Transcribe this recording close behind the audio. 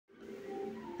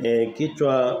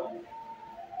Kichwa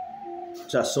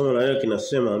cha somo la leo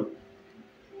kinasema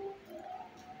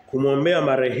kumwombea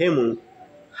marehemu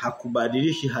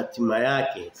hakubadilishi hatima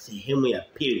yake, sehemu ya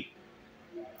pili.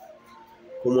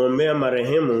 Kumwombea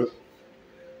marehemu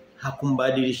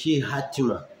hakumbadilishi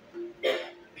hatima.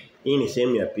 Hii ni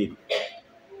sehemu ya pili.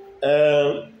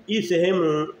 Hii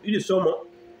sehemu, ili somo,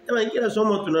 kama kila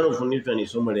somo tunalofundishwa ni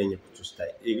somo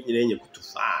lenye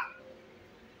kutufaa.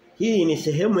 Hii ni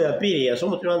sehemu ya pili ya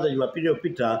somo tulianza Jumapili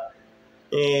iliyopita.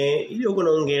 Ilio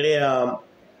kunaongelea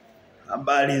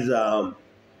habari za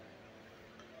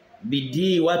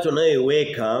bidii watu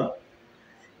wanayoiweka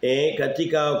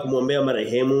katika kumwombea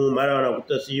marehemu. Mara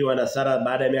wanakuta sio wanasara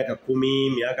baada ya miaka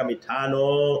 10, miaka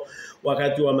 5,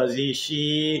 wakati wa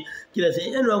mazishi, kila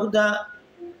sehemu unakuta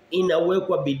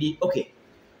inawekwa bidii. Okay.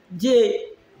 Je,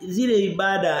 zile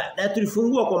ibada na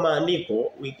tulifungua kwa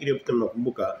maandiko wiki iliyopita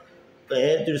mnakumbuka?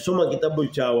 Tulisoma kitabu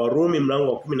cha Warumi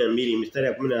mlango wa 12 mstari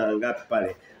ya 10 na ngapi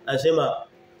pale. Anasema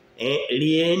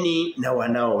lieni na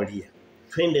wanaolia.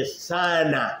 Twende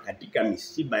sana katika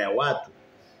misiba ya watu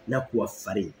na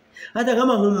kuwafariji. Hata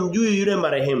kama humjui yule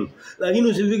marehemu, lakini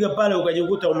usifika pale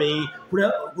ukajikuta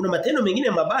kuna matendo mengine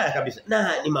mabaya kabisa.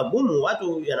 Na ni magumu,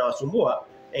 watu yanawasumbua.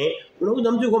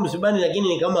 Unakuta mtu yuko msibani lakini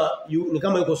ni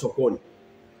kama yuko sokoni.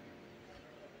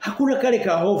 Hakuna kale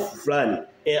ka hofu fulani.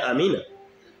 Amina.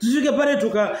 Tusifike pale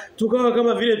tukawa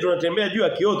kama vile tunatembea juu ya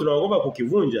kioo tunaogopa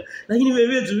kukivunja. Lakini vile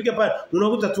vile tusifike pale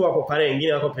unakuta tu wako pale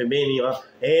wengine wako pembeni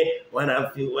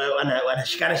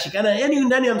wanashikana. Yaani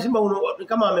ndani ya msiba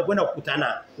kama wamekwenda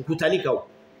kukutanika huko.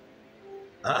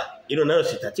 Hilo nalo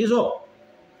si tatizo.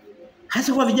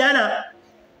 Hasa kwa vijana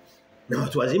na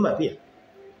watu wazima pia.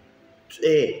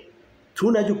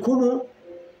 Tuna jukumu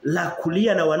la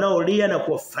kulia na wanaolia na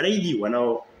kuwafariji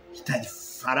wanaohitaji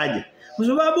faraja. Kwa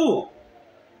sababu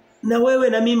na wewe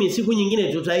na mimi siku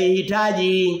nyingine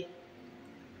tutaihitaji.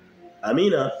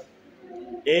 Amina.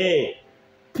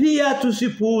 Pia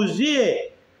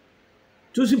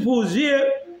tusipuuzie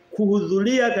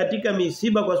kuhudhuria katika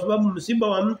misiba, kwa sababu msiba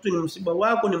wa mtu ni msiba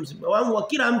wako, ni msiba wangu, wa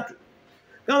kila mtu.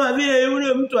 Kama vile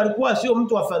yule mtu alikuwa sio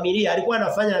mtu wa familia, alikuwa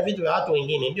anafanya vitu vya watu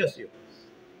wengine, ndio sio?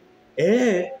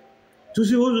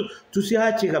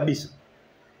 Tusiache kabisa.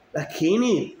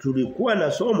 Lakini tulikuwa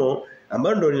na somo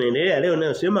ambalo ndio linaendelea leo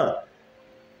ninayosema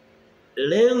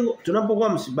lengo tunapokuwa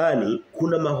msibani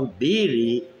kuna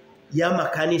mahubiri ya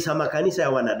makanisa ya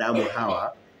wanadamu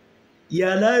hawa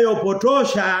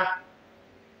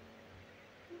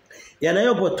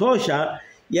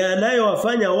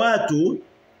yanayowafanya watu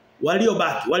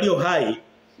walio hai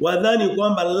wadhani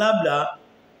kwamba labda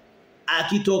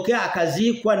akitokea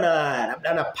akazikwa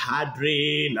na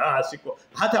padri na siko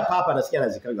hata papa nasikia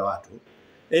anazikaga watu.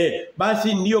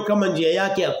 Basi ndiyo kama njia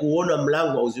yake ya kuona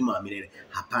mlango wa uzima wa milele.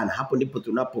 Hapana, hapo ndipo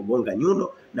tunapogonga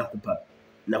nyundo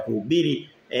na kuhubiri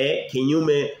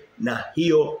kinyume na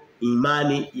hiyo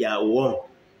imani ya uongo.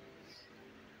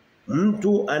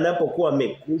 Mtu anapokuwa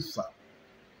amekufa,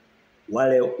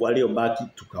 wale waliobaki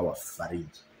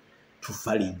tukawafariji.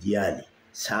 Tufarijiane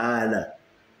sana.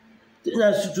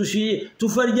 Na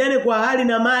tufarijiane kwa hali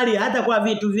na mali, hata kwa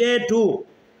vitu vyetu.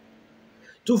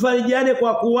 Tufarijiane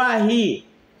kwa kuwahi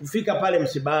kufika pale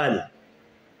msibani.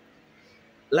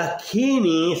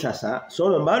 Lakini sasa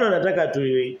somo ambalo nataka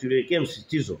tuliwekee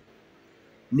msitizo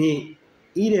ni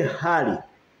ile hali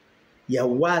ya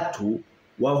watu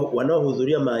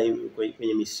wanaohudhuria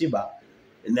kwenye misiba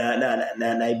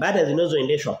na ibada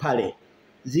zinazoendeshwa pale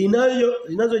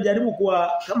zinazojaribu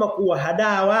kama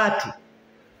kuwahadaa watu,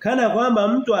 kana kwamba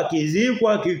mtu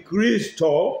akizikwa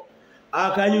Kikristo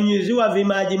akanyunyiziwa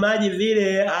vimaji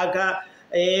vile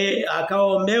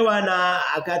akaombewa na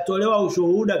akatolewa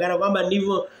ushuhuda kana kwamba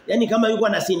ndivyo, yani kama yuko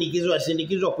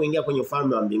anasindikizwa kuingia kwenye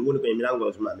ufalme wa mbinguni, kwenye milango ya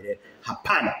uzima wa milele.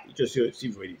 Hapana, hicho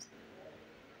sivyo ilivyo.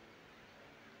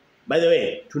 By the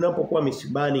way, tunapokuwa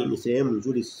misibani ni sehemu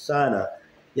nzuri sana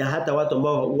ya hata watu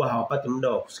ambao huwa hawapati muda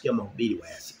wa kusikia mahubiri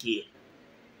wayasikie.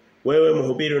 Wewe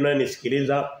mhubiri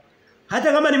unanisikiliza,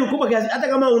 hata kama ni mkubwa kiasi, hata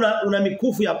kama una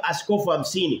mikufu ya askofu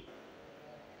 50,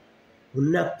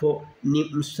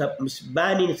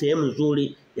 msibani ni sehemu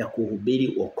nzuri ya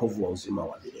kuhubiri wokovu wa uzima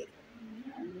wa milele.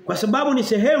 Kwa sababu ni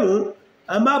sehemu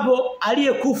ambapo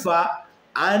aliyekufa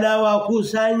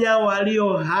anawakusanya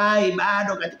walio hai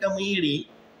bado katika mwili.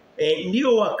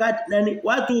 Ndio wakati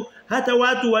hata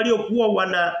watu waliokuwa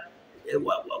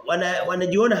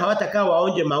wanajiona hawatakaa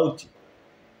waonje mauti.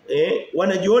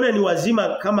 Wanajiona ni wazima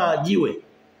kama jiwe.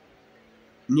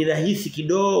 Ni rahisi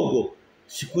kidogo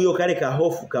siku hiyo kale ka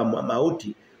hofu kama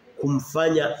mauti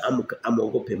kumfanya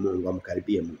amuogope Mungu,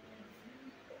 amkaribie Mungu.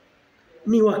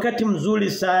 Ni wakati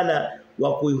mzuri sana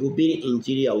wa kuihubiri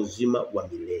injili ya uzima wa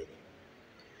milele.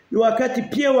 Ni wakati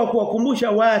pia wa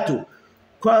kuwakumbusha watu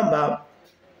kwamba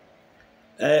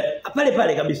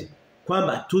pale kabisa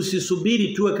kwamba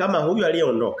tusisubiri tuwe kama huyu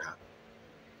aliyeondoka.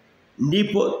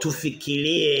 Ndipo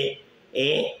tufikirie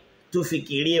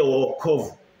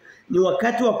wokovu. Ni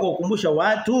wakati wa kuwakumbusha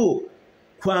watu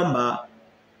kwamba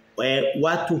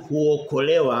watu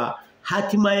huokolewa,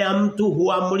 hatima ya mtu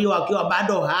huamuliwa akiwa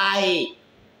bado hai.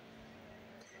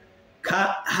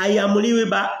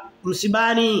 Haiamuliwi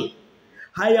msibani,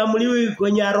 haiamuliwi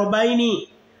kwenye 40,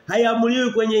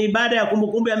 haiamuliwi kwenye ibada ya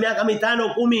kumbukumbu ya miaka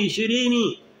 5, 10,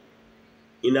 20.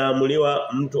 Inaamuliwa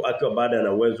mtu akiwa bado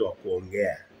na uwezo wa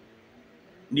kuongea.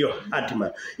 Ndio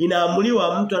hatima.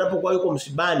 Inaamuliwa mtu anapokuwa yuko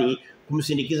msibani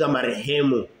kumsindikiza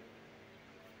marehemu.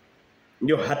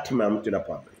 Ndio hatima mtu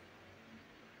inapoamriwa.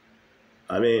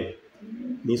 Amen.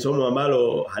 Ni somo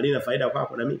ambalo halina faida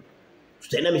kwako na mimi.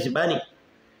 Tutaenda misibani.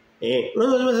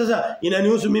 Unasema sasa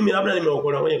inanihusu mimi labda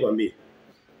nimeokolewa mwenye kwambie.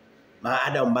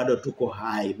 Maadamu bado tuko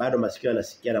hai, bado masikio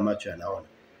yanasikia na macho yanaona.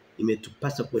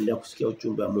 Imetupasa kuendelea kusikia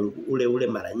uchumbe wa Mungu ule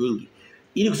mara nyingi.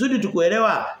 Ili kusudi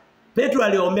tukuelewa, Petro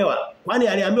aliombewa. Kwani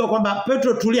aliambiwa kwamba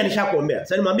Petro tulia nishakuombea.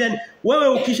 Sasa nimwambia wewe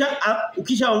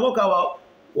ukishaongoka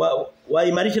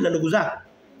waimarishe na ndugu zako.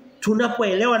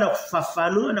 Tunapoelewa na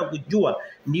kufafanua na kujua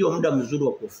ndio muda mzuri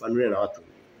wa kufafanulia na watu.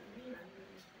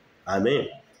 Amen.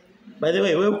 By the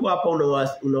way, wewe uko hapa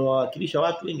unawakilisha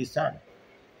watu wengi sana.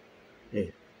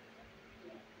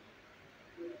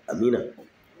 Amina.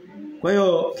 Kwa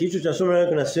hiyo kichwa cha somo leo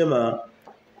kinasema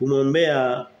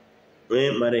kumwombea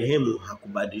marehemu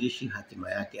hakubadilishi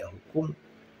hatima yake ya hukumu.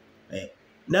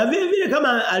 Na vile vile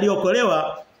kama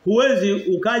aliokolewa huwezi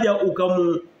ukaja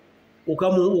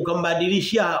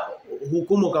ukambadilishia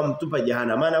hukumu ukamtupa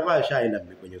jehanamu, maana kwa shaenda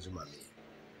kwenye uzima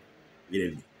vile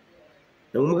vile.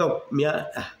 Nakumbuka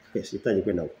sitaji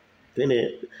kwenda huko.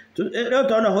 Leo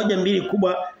taona hoja mbili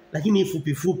kubwa lakini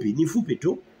ni fupi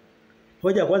tu.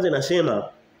 Hoja kwanza inasema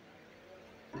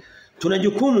tuna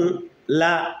jukumu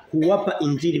la kuwapa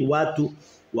injili watu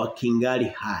wakingali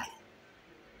hai.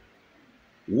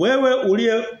 Wewe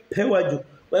uliyepewa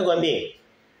wewe kwambie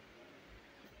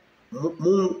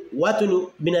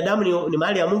watu binadamu ni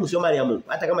mali ya Mungu, sio mali ya Mungu.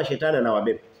 Hata kama shetani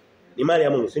anawabeba. Ni mali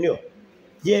ya Mungu, si ndio?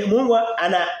 Je, Mungu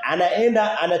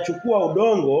anaenda anachukua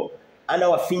udongo,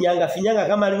 anawafinyanga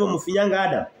kama alivyomfinyanga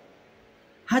Adam?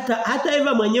 Hata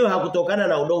Eva mwenyewe hakutokana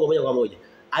na udongo moja kwa moja.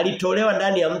 Alitolewa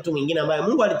ndani ya mtu mwingine ambaye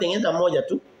Mungu alitengeneza mmoja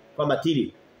tu kwa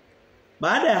matili.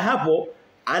 Baada ya hapo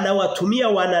anawatumia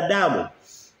wanadamu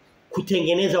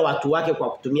kutengeneza watu wake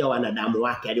kwa kutumia wanadamu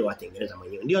wake aliowatengeneza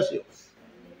mwenyewe. Ndio sio?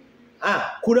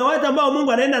 Kuna watu ambao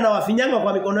Mungu anaenda na wafinyanga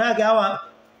kwa mikono yake, hawa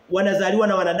wanazaliwa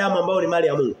na wanadamu ambao ni mali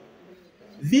ya Mungu.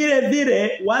 Vile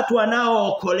vile watu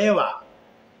wanaookolewa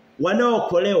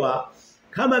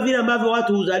kama vile ambavyo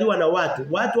watu huzaliwa na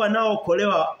watu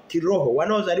wanaookolewa kiroho,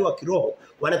 wanaozaliwa kiroho,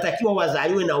 wanatakiwa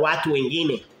wazaliwe na watu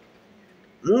wengine.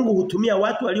 Mungu hutumia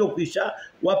watu waliokwisha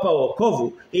wapa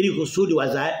wokovu ili kusudi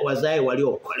wazae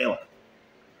waliookolewa.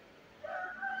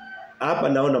 Hapa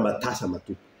naona matasa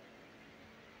matupu.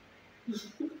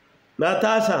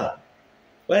 Matasa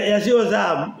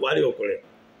yasiyozaa waliokolewa.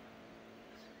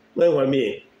 Wewe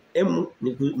mwambie,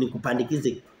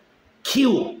 nikupandikize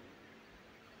kiu.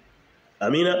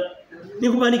 Amina.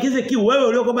 Nikupandikize kiu wewe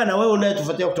uliokoba na wewe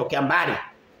unayetufuatia kutokea mbali.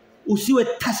 Usiwe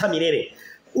tasa milele.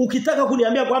 Ukitaka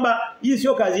kuniambia kwamba hii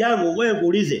sio kazi yangu, wewe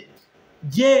kuulize.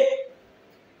 Je,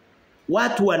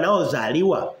 watu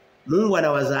wanaozaliwa Mungu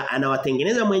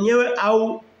anawatengeneza mwenyewe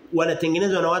au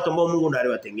wanatengenezwa na watu ambao Mungu ndiye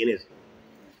aliwatengeneza?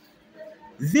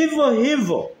 Vivyo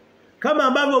hivyo kama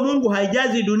ambavyo Mungu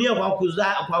haijazi dunia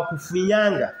kwa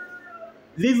kufinyanga,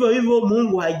 vivyo hivyo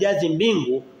Mungu haijazi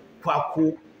mbingu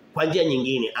kwa njia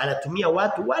nyingine. Anatumia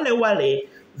watu wale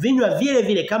vinywa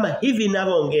vile kama hivi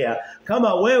ninavyoongea,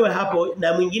 kama wewe hapo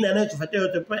na mwingine anayetufuatia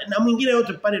yote na mwingine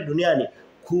yote pale duniani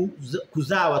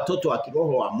kuzaa watoto wa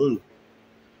kiroho wa Mungu.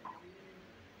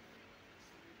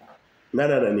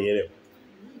 Nana nielewa.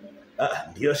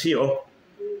 Ndio sio.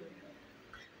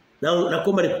 Na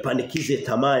naomba nikupandikize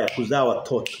tamaa ya kuzaa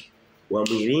watoto wa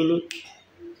mwilini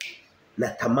na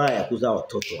tamaa ya kuzaa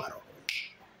watoto wa roho.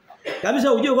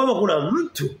 Kabisa ujue kwamba kuna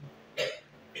mtu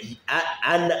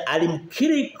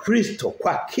alimkiri Kristo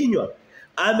kwa kinywa.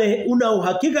 Una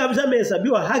uhakika kabisa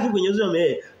amehesabiwa haki kwenye uzima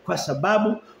kwa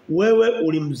sababu wewe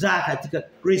ulimzaa katika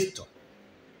Kristo.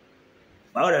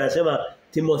 Paulo anasema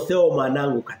Timotheo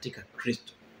mwanangu katika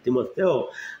Kristo. Timotheo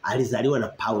alizaliwa na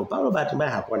Paulo. Paulo bahati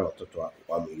mbaya hakuwa na watoto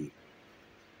wa mwili.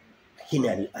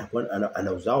 Lakini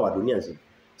ana uzao wa dunia nzima.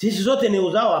 Sisi zote ni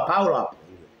uzao wa Paulo hapo.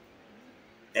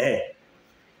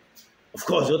 Of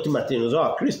course yote matendo ya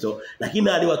Kristo, lakini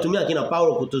aliwatumia kina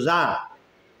Paulo kutuzaa.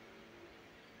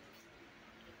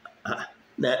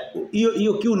 Na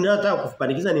hiyo kiu ninayotaka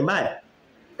kufanyikiza ni mbaya.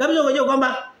 Kabla unajua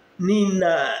kwamba nani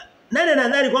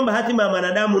nadhani kwamba hatima ya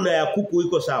wanadamu na ya kuku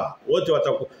iko sawa. Wote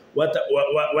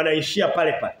wanaishia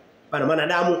pale pale. Pana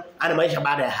mwanadamu ana maisha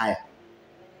baada ya haya.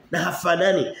 Na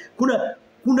hafanani.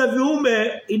 Kuna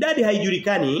viumbe idadi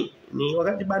haijulikani, ni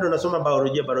wakati bado nasoma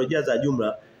biolojia za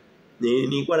jumla.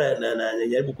 Nilikuwa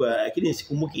najaribu kwa lakini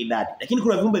sikumbuki idadi. Lakini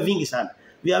kuna viumbe vingi sana.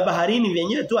 Vya baharini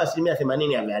vyenyewe tu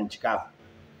 80% ya nchi kavu.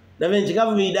 Na vya nchi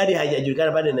kavu idadi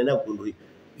haijajulikana bado inaendelea kugunduliwa.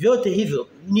 Vyote hivyo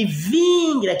ni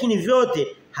vingi lakini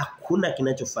vyote hakuna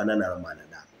kinachofanana na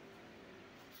mwanadamu.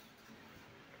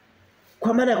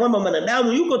 Kwa maana kwamba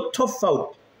mwanadamu yuko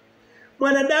tofauti.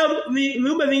 Mwanadamu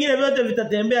viumbe vingine vyote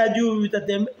vitatembea juu,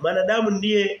 mwanadamu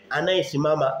ndiye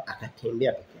anayesimama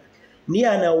akatembea peke yake. Ndiye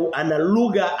ana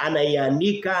lugha,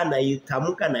 anaiandika,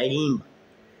 anaitamka na imba.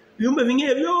 Viumbe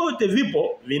vingine vyote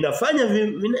vipo vinafanya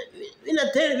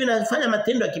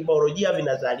matendo ya kibiolojia,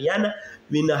 vinazaliana,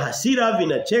 vina hasira,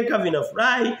 vinacheka,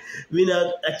 vinafurahi,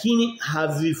 lakini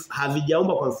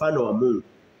havijaumba kwa mfano wa Mungu.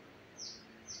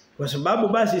 Kwa sababu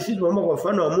basi sisi tumeumba kwa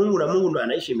mfano wa Mungu na Mungu ndo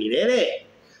anaishi milele.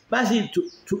 Basi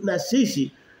na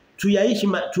sisi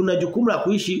tuna jukumu la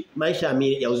kuishi maisha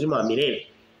ya uzima wa milele.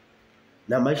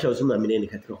 Na maisha ya uzima wa milele ni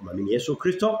katika kumwamini Yesu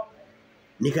Kristo,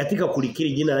 ni katika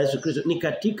kulikiri jina la Yesu Kristo, ni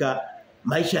katika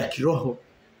maisha ya kiroho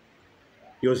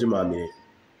ya uzima wa milele.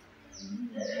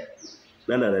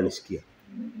 Nani ananisikia?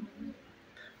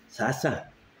 Sasa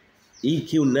hii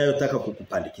kiu ninayotaka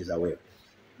kukupandikiza wewe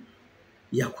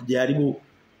ya kujaribu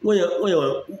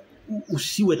wewe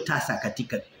usiwe tasa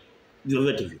katika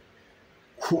vyovyote hivyo.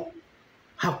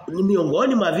 Ni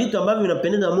miongoni mwa vitu ambavyo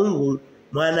vinapendeza Mungu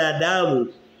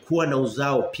mwanadamu kuwa na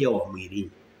uzao pia wa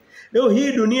mwilini. Leo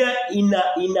hii dunia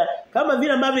ina kama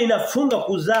vile ambavyo inafunga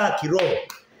kuzaa kiroho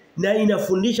na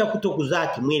inafundisha kutokuzaa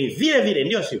kimwili. Vile vile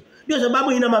ndio sio. Ndio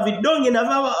sababu ina mavidonge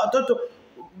na watoto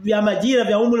vya majira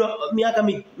vya umri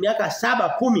miaka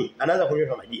 7 10 anaanza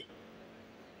kunywa majira.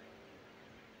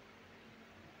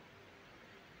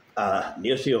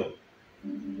 Ndio sio.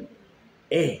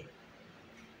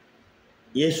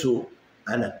 Yesu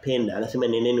anapenda, anasema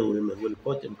neneni ulimwenguni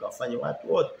kote mkawafanye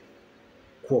watu wote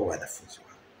kuwa wanafunzi wao.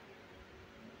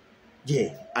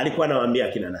 Je, alikuwa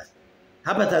anawaambia kina nani?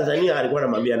 Hapa Tanzania alikuwa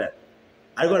anamwambia nani?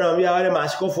 Alikuwa anamwambia wale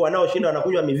maaskofu wanaoshinda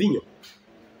wanakunywa mivinyo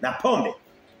na pombe.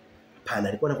 Hapana,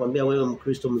 alikuwa anakuambia wewe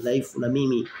Mkristo mdhaifu na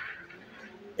mimi.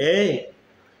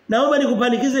 Naomba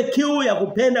nikupandikize kiu ya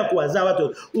kupenda kuwazaa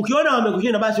watu. Ukiona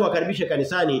wamekushinda basi wakaribishe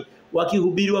kanisani,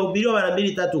 wakihubiriwa mara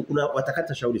 2 3 kuna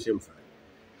watakata shauri sehemu fulani.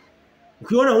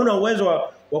 Ukiona huna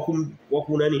uwezo wa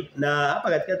kunani na hapa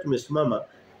katika tumesimama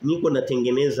niko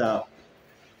natengeneza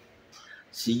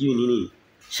sijui nini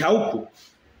shauku.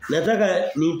 Nataka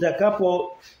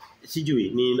nitakapo sijui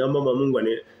ni naomba Mungu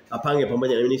apange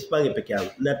pamoja na mimi nisipange peke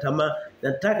yangu.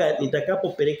 Nataka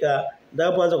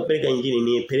nitakapoanza kupeleka injili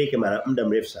nipeleke muda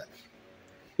mrefu sana.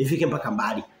 Nifike mpaka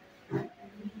mbali.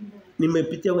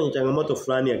 Nimepitia kwenye changamoto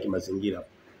fulani ya kimazingira.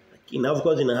 Lakini of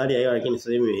course ina hali ya hewa lakini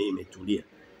sasa hivi imetulia.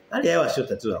 Hali ya hewa sio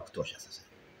tatizo la kutosha sasa.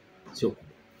 Sio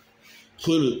kubwa.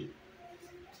 Lakini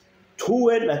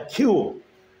tuwe na kiu.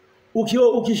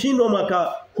 Ukishindwa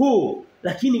mwaka huu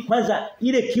lakini kwanza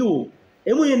ile kiu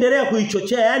hebu endelea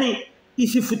kuichochea yani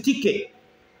isifutike.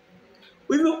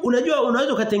 Hivyo unajua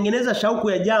unaweza kutengeneza shauku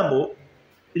ya jambo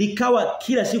likawa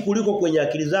kila siku liko kwenye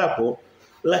akili zako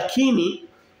lakini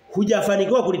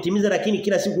hujafanikiwa kulitimiza lakini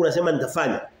kila siku unasema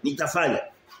nitafanya.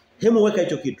 Hemu weka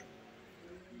hicho kitu.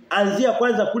 Anzia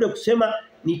kwanza kule kusema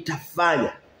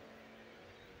nitafanya.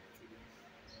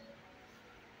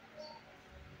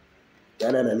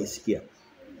 Jana ananisikia.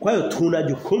 Kwa hiyo tuna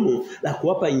jukumu la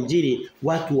kuwapa injili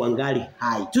watu wangali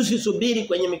hai. Tusisubiri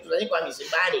kwenye mikusanyiko ya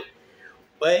misibani.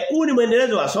 Huu ni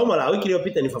muendelezo wa somo la wiki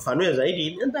iliyopita nifafanue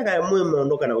zaidi. Nataka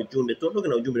mmeondoka na ujumbe. Tuondoke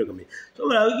na ujumbe kamili.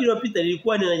 Somo la wiki iliyopita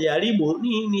lilikuwa linajaribu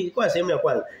nilikuwa sehemu ya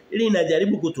kwanza. Ili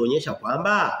inajaribu kutuonyesha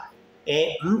kwamba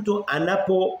mtu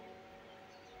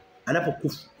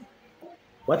anapokufa.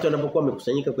 Watu wanapokuwa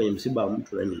wamekusanyika kwenye msiba wa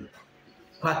mtu na nini.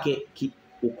 Kwake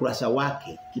ukurasa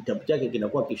wake, kitabu chake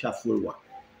kinakuwa kishafungwa.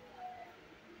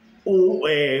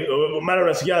 Mara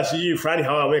unasikia siji fulani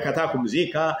hawamekataa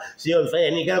kumzika, sio mfanya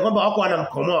nini kana kwamba wako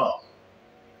wanamkomoa.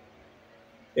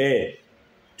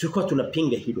 Tulikuwa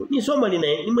tunapinga hilo. Ni somo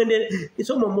ni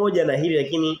somo moja na hili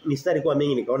lakini mistari kwa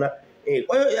mingi nikaona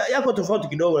kwa hiyo yako tofauti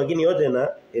kidogo lakini yote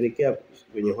yanaelekea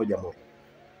kwenye hoja moja.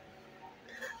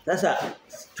 Sasa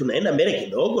tunaenda mbele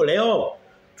kidogo leo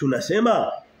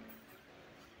tunasema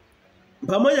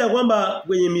pamoja na kwamba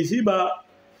kwenye misiba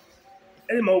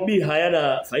Yaani mahubiri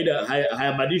hayana faida,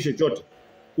 hayabadilishi chochote.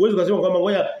 Huwezi kusema kwamba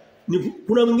ngoja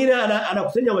kuna mwingine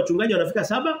anakusanya wachungaji wanafika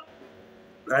 7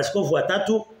 na askofu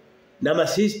watatu na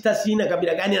masista sina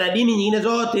kabila gani na dini nyingine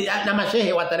zote na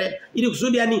mashehe watare ili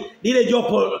kusudi yani lile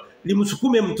jopo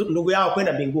limsukume ndugu yao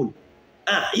kwenda mbinguni.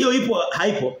 Hiyo ipo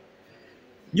haipo.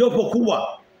 Jopo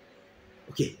kubwa.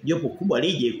 Okay, jopo kubwa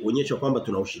lije kuonyesha kwamba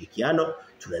tuna ushirikiano,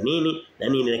 tuna nini na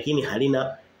nini lakini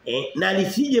halina na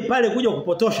lisije pale kuja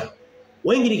kupotosha.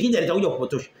 Wengi likija litakuja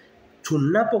kupotosha.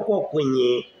 Tunapokuwa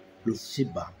kwenye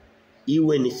misiba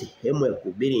iwe ni sehemu ya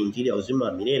kuhubiri injili ya uzima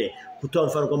wa milele, kutoa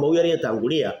mfano kwamba huyu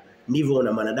aliyetangulia ndivyo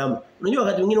na wanadamu. Unajua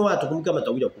wakati mwingine watu kumbuka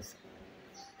matakuja kufa.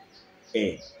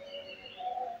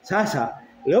 Sasa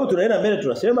leo tunaenda mbele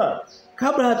tunasema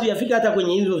kabla hatujafika hata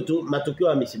kwenye hizo matukio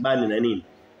ya misibani na nini,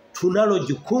 tunalo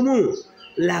jukumu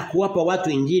la kuwapa watu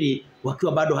injili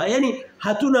wakiwa bado yani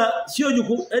hatuna sio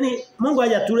jukumu yani Mungu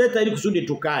hajatuleta ili kusudi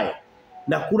tukae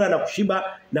na kula na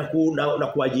kushiba na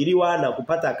kuajiriwa na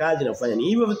kupata kazi na kufanya nini.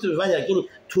 Hivyo vitu tunafanya lakini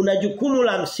tuna jukumu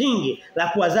la msingi la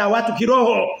kuwazaa watu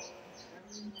kiroho.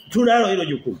 Tunalo hilo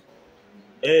jukumu.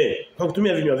 Kwa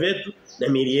kutumia vinywa vyetu na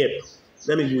miili yetu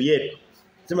na miguu yetu.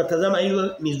 Sema tazama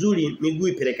hiyo mizuri miguu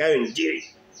ipelekayo injili.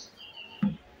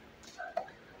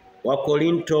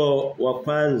 Wakorinto wa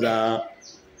kwanza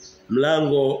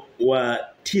mlango wa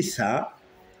 9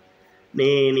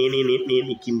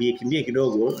 ni kimbie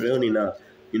kidogo. Leo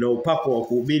nina upako wa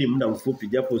kuhubiri muda mfupi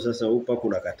japo sasa upako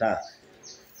unakataa.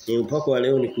 Ni upako wa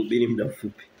leo ni kuhubiri muda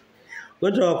mfupi.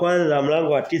 Wakorinto wa kwanza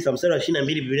mlango wa 9 mstari wa 22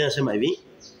 Biblia inasema hivi.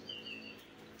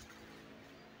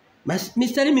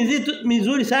 Mistari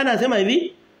mizuri sana anasema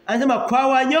hivi. Anasema kwa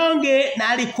wanyonge na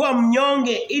alikuwa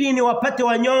mnyonge ili niwapate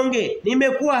wanyonge.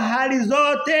 Nimekuwa hali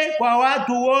zote kwa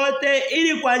watu wote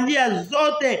ili kwa njia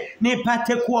zote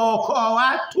nipate kuwaokoa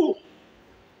watu.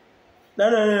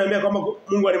 Naambia kwamba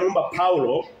Mungu alimuumba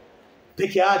Paulo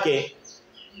peke yake.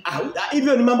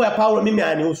 Hivyo ni mambo ya Paulo mimi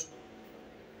hayanihusu.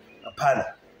 Hapana.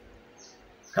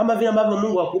 Kama vile ambavyo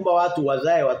Mungu akuumba watu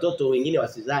wazae watoto wengine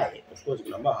wasizae. Of course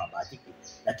kuna ambao habahatiki.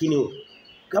 Lakini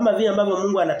kama vile ambavyo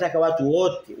Mungu anataka watu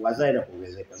wote wazae na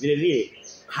kuongezeka. Vile vile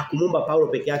hakumuumba Paulo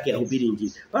peke yake ahubiri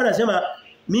injili. Paulo anasema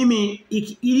mimi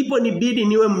iliponibidi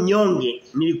niwe mnyonge,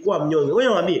 nilikuwa mnyonge.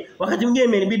 Wewe mwambie, wakati mwingine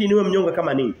imenibidi niwe mnyonge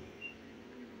kama nini?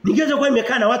 Ningeweza kuwa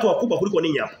nimekaa na watu wakubwa kuliko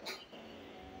ninyi hapa.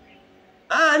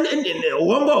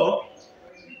 Uongo.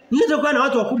 Ningeweza kuwa na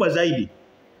watu wakubwa zaidi.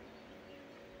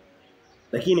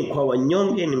 Lakini kwa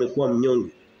wanyonge nimekuwa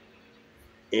mnyonge.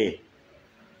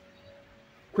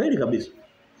 Kweli kabisa.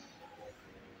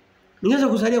 Ningeweza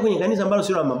kusalia kwenye kanisa ambalo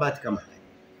sio la mabati kama haya.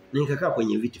 Nikakaa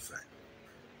kwenye viti fulani.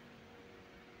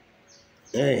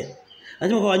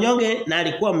 Anasema kwa wanyonge na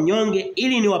alikuwa mnyonge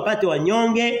ili niwapate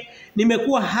wanyonge.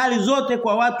 Nimekuwa hali zote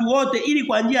kwa watu wote ili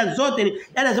kwa njia zote. Yaani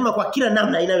anasema kwa kila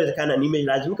namna inawezekana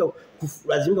nimelazimika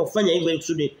kufanya hivyo ili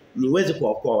kusudi niweze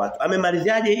kuwaokoa watu.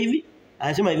 Amemaliziaje hivi?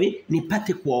 Anasema hivi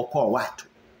nipate kuwaokoa watu.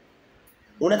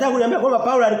 Unataka kuniambia kwamba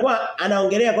Paulo alikuwa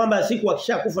anaongelea kwamba siku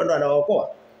wakishakufa ndo anawaokoa?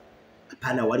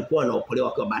 Hapana, walikuwa wanaokolewa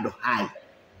wakiwa bado hai.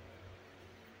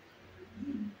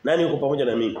 Nani yuko pamoja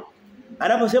na mimi?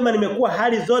 Anaposema nimekuwa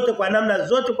hali zote kwa namna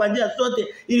zote kwa njia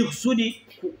zote ili kusudi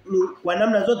kwa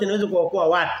namna zote niweze kuwaokoa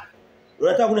watu.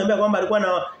 Unataka kuniambia kwamba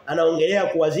alikuwa anaongelea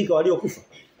kuwazika waliokufa?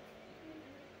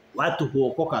 Watu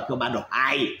huokoka wakiwa bado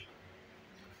hai.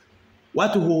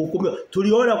 Watu huhukumiwa.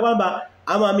 Tuliona kwamba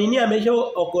amwamini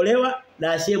ameshaokolewa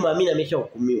na asiyemwamini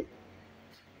ameshahukumiwa.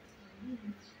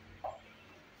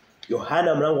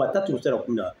 Yohana mlango wa 3 mstari wa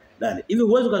 18. Hivi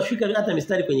huwezi kushika hata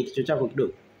mistari kwenye kichwa chako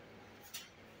kidogo.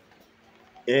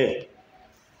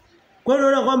 Kwa hiyo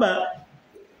unaona kwamba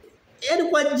yaani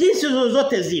kwa jinsi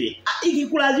zozote zile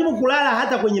ikikulazimu kulala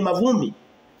hata kwenye mavumbi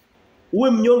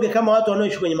uwe mnyonge kama watu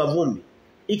wanaoishi kwenye mavumbi.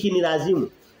 Hiki ni lazima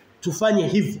tufanye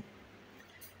hivyo.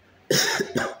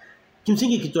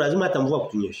 Kimsingi kitu lazima hata mvua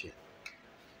kutunyeshea.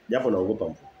 Japo naogopa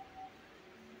mvua.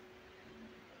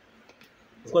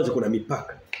 Kwanza kuna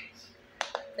mipaka.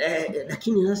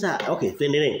 Lakini sasa okay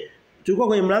tuendelee. Tulikuwa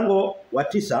kwenye mlango wa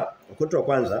 9 Wakorintho wa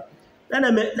kwanza.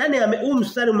 Nani huu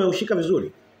mstari umeushika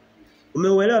vizuri?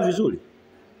 Umeuelewa vizuri?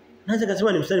 Naweza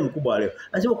kusema ni mstari mkubwa leo.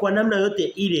 Anasema kwa namna yote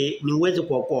ile niweze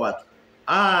kuwaokoa watu.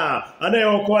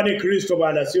 Anayeokoa ni Kristo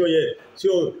bwana, sio yeye.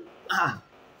 Sio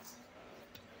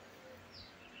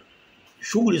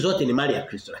shughuli zote ni mali ya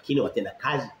Kristo lakini watenda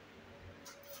kazi.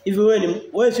 Hivi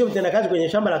wewe sio mtenda kazi kwenye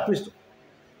shamba la Kristo?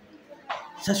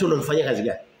 Sasa unamfanyia kazi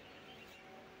gani?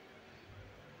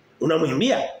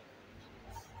 Unamwimbia?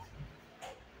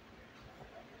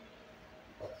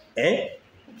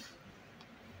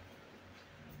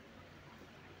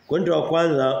 Korinto wa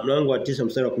kwanza mlango wa 9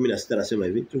 mstari wa 16 anasema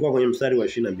hivi. Tulikuwa kwenye mstari wa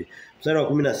 22. Mstari wa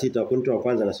 16 wa Korinto wa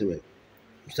kwanza anasema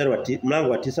hivi.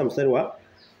 Mlango wa 9 mstari wa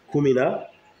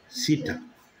 16.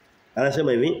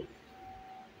 Anasema hivi.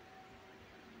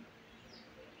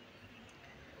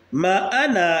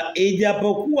 Maana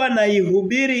ijapokuwa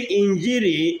naihubiri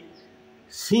injili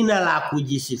sina la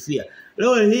kujisifia.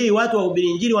 Leo hii watu wahubiri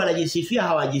injili wanajisifia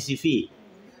hawajisifii.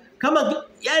 Kama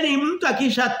yani mtu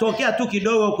akishatokea tu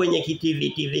kidogo kwenye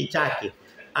TV chake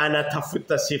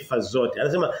anatafuta sifa zote.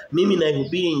 Anasema mimi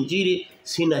naihubiri injili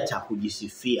sina cha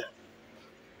kujisifia.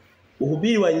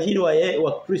 Uhubiri wa injili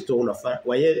wa Kristo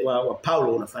wa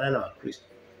Paulo unafanana na wa Kristo.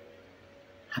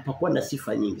 Hapakuwa na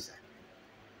sifa nyingi sana.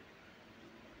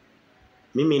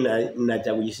 Mimi na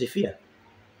cha kujisifia.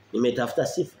 Nimetafuta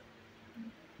sifa.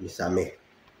 Nisamehe.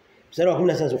 Mstari wa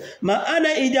 10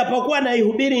 maana ijapokuwa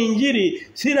naihubiri injili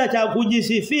sina cha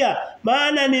kujisifia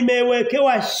maana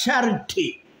nimewekewa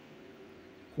sharti.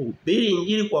 Kuhubiri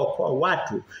injili kwa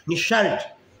watu ni sharti.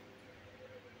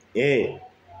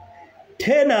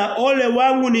 Tena ole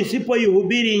wangu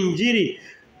nisipoihubiri injili.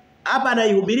 Hapa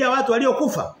naihubiria watu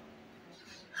waliokufa.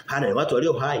 Hapana, watu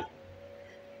walio hai.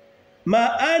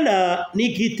 Maana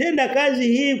nikitenda kazi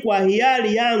hii kwa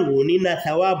hiari yangu nina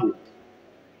thawabu.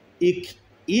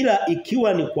 Ila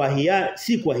ikiwa ni kwa hiari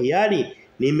si kwa hiari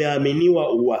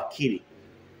nimeaminiwa uwakili.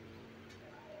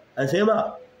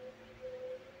 Anasema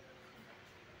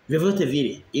vyovyote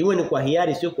vile iwe ni kwa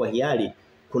hiari sio kwa hiari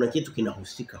kuna kitu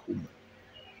kinahusika humo.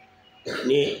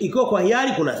 Ikiwa kwa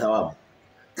hiari kuna thawabu.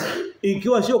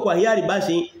 Ikiwa sio kwa hiari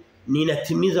basi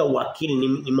ninatimiza uwakili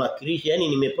ni mwakilishi yani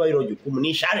nimepewa hilo jukumu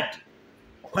ni sharti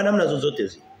kwa namna zozote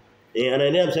zile.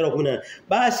 Anaendelea mstari wa 10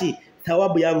 basi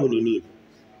thawabu yangu ni nini?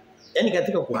 Yaani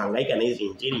katika kuhangaika na hizi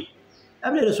injili.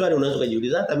 Labda ile swali unaweza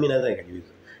kujiuliza hata mimi naweza nikajiuliza.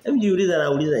 Hebu jiuliza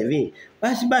nauliza hivi.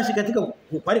 Basi katika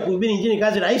kwani kuhubiri injili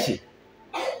kazi rahisi?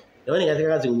 Yaani katika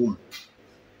kazi ngumu.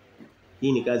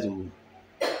 Hii ni kazi ngumu.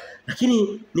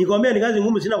 Lakini nikwambia ni kazi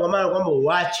ngumu sina kwa maana kwamba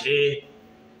uache.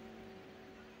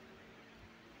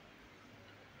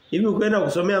 Hivi ukienda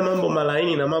kusomea mambo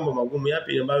malaini na mambo magumu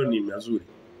yapi ambayo ni mazuri?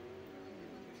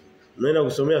 Unaenda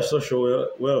kusomea social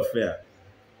welfare.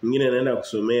 Mwingine anaenda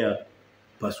kusomea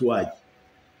pasuaji.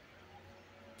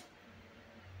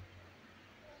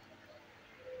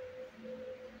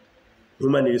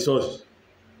 Human resource.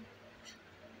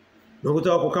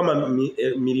 Nakuta wako kama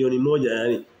milioni 1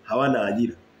 yani hawana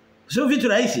ajira. Sio vitu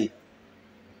rahisi.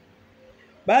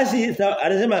 Basi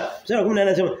anasema sura 10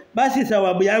 anasema basi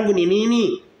thawabu yangu ni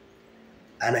nini?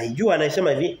 Anaijua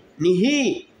anasema hivi ni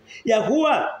hii ya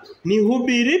kuwa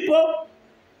nihubiripo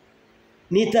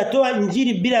nitatoa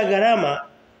injili bila gharama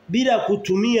bila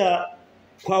kutumia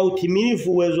kwa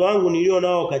utimilifu uwezo wangu nilio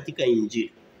nao katika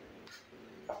injili.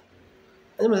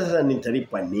 Anasema sasa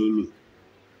nitalipwa nini?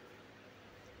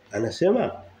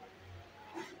 Anasema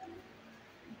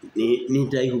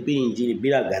nitaihubiri injili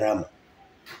bila gharama.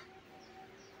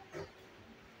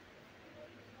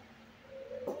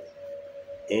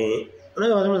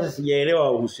 Unaweza kusema sasa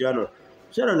sijaelewa uhusiano.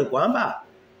 Uhusiano ni kwamba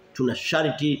tuna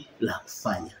sharti la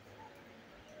kufanya.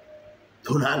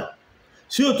 Tunalo.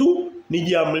 Sio tu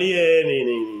nijiamlie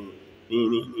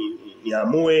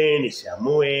niamue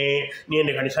nisiamue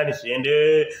niende kanisani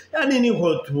siende yani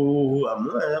niko tu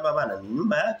amua baba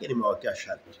nyumba yake nimewekea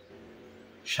sharti.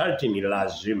 Sharti ni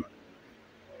lazima.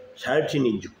 Sharti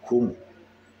ni jukumu.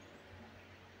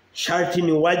 Sharti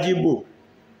ni wajibu.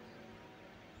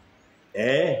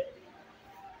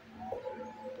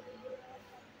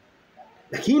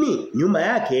 Lakini nyuma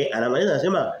yake anamaliza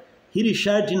anasema hili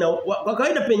sharti na kwa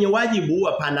kawaida penye wajibu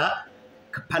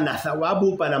pana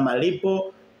thawabu, pana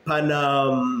malipo,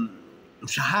 pana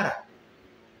mshahara.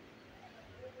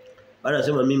 Bwana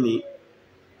anasema mimi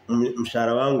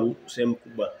mshahara wangu sehemu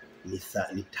kubwa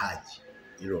ni taji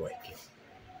nilowekea.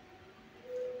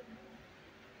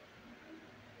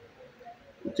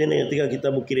 Tena katika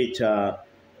kitabu kile cha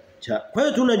kwa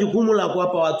hiyo tuna jukumu la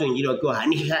kuwapa watu wengine wakiwa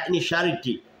ni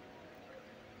sharti.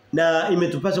 Na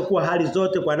imetupasa kuwa hali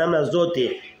zote kwa namna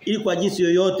zote ili kwa jinsi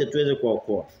yoyote tuweze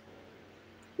kuokoa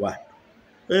watu.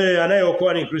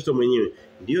 Anayeokoa ni Kristo mwenyewe.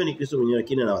 Ndio ni Kristo mwenyewe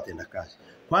lakini anawatenda kazi.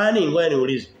 Kwani ngoja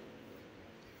niulize.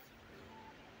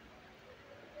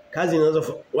 Kazi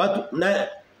inazo watu na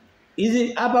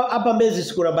hizi hapa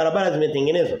Mbezi kuna barabara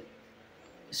zimetengenezwa.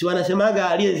 Si wanasemaga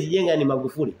aliyezijenga ni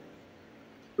Magufuli.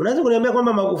 Unaweza kuniambia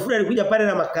kwamba Magufuli alikuja pale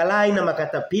na makalai na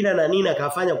makatapila na nini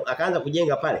akaanza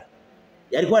kujenga pale?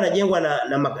 Yalikuwa yanajengwa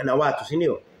na watu, si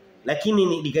ndio?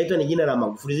 Lakini likaitwa ni jina la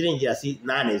Magufuli zile njia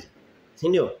 8 hizo. Si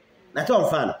ndio? Natoa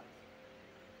mfano.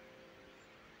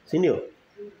 Si ndio?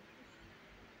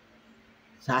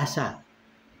 Sasa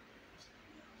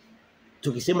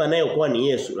tukisema naye kuwa ni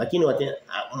Yesu, lakini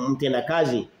mtenda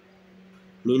kazi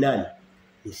ni nani?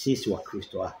 Ni sisi wa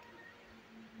Kristo wake.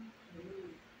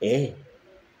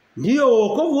 Ndio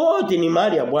wokovu wote ni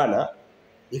mali ya Bwana,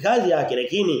 ni kazi yake,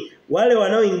 lakini wale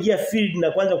wanaoingia field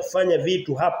na kwanza kufanya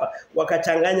vitu hapa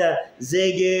wakachanganya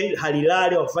zege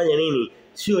halilali wakufanya nini,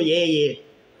 sio yeye,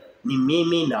 ni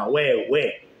mimi na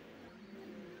wewe.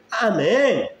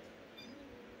 Amen.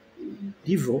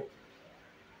 Ndivyo.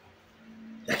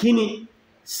 Lakini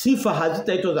sifa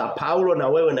hazitaitwa za Paulo na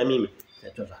wewe na mimi,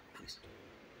 zitaitwa za Kristo.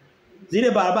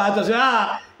 Zile barabara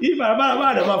atasema hii barabara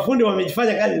bado mafundi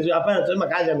wamejifanya kazi, hapana, tunasema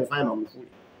kazi amefanya Magufuli.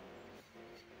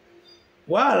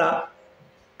 Wala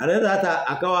anaweza hata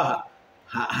akawa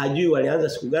hajui walianza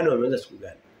siku gani wameanza siku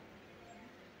gani.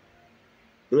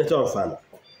 Nimetoa mfano.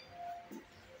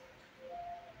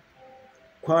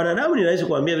 Kwa wanadamu ni rahisi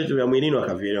kuambia vitu vya mwilini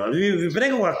wakavielewa.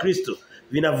 Vipeleke kwa Kristo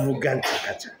vinavurugana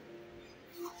kata.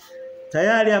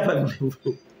 Tayari hapa.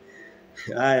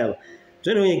 Haya.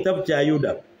 Twende kwenye kitabu cha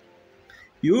Yuda.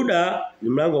 Yuda ni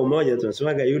mlango mmoja,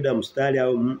 tunasemaga Yuda mstari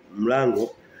au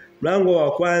mlango. Mlango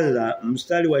wa kwanza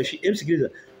mstari wa sikiliza.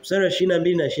 Mstari wa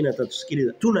 22 na 23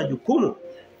 sikiliza. Tuna jukumu.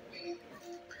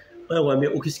 Wewe mwambie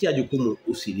ukisikia jukumu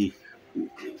usili.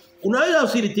 Unaweza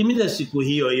usilitimize siku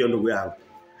hiyo ndugu yangu.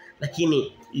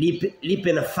 Lakini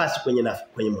lipe nafasi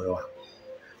kwenye moyo wako.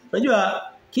 Unajua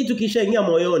kitu kishaingia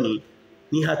moyoni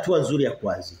ni hatua nzuri ya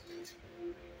kwanza.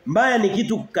 Mbaya ni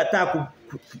kitu kukataa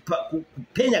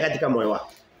kupenya katika moyo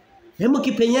wako. Hebu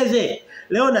kipenyeze.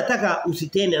 Leo nataka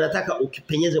usitende, nataka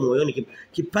ukipenyeze moyoni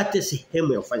kipate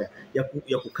sehemu ya kufanya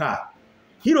ya kukaa.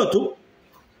 Hilo tu.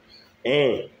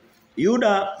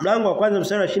 Yuda mlango wa kwanza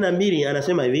mstari wa 22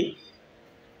 anasema hivi.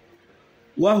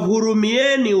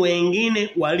 Wahurumieni wengine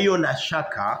walio na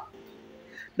shaka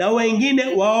na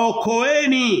wengine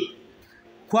waokoeni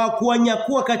kwa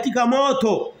kuwanyakua katika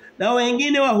moto na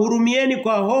wengine wahurumieni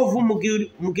kwa hofu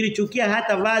mkilichukia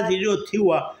hata vazi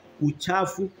lililotiwa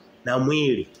uchafu na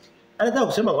mwili. Anataka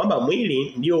kusema kwamba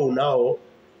mwili ndio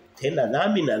unaotenda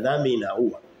dhambi na dhambi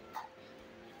inaua.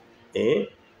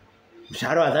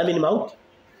 Mshahara wa dhambi ni mauti.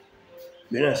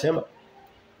 Biblia inasema.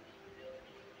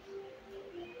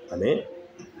 Amen.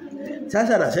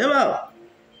 Sasa anasema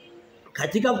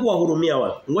katika kuwahurumia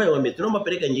watu. Ngoja wame tunaomba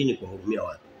peleka injili kuwahurumia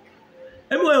watu.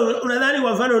 Hebu unadhani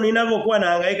kwa mfano ninavyokuwa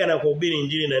nahangaika na kuhubiri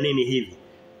injili na nini hivi?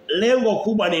 Lengo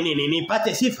kubwa ni nini?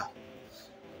 Nipate sifa.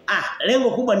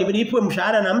 Lengo kubwa ni nilipwe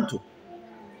mshahara na mtu.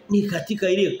 Ni katika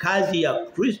ile kazi ya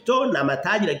Kristo na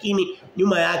mataji, lakini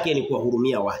nyuma yake ni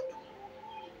kuwahurumia watu.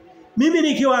 Mimi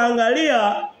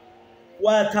nikiwaangalia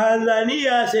wa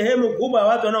Tanzania sehemu kubwa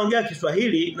watu wanaongea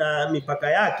Kiswahili na mipaka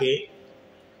yake,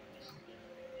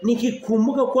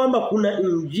 nikikumbuka kwamba kuna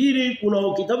injili,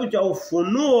 kuna kitabu cha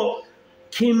Ufunuo,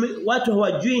 watu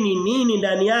hawajui ni nini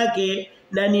ndani yake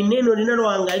na ni neno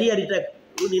linaloangalia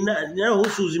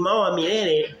linalohusu uzima wa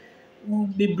milele.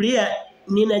 Biblia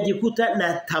ninajikuta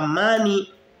na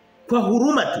tamani kwa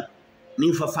huruma tu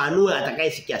nifafanue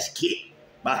atakayesikia sikie.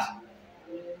 Basi.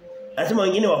 Anasema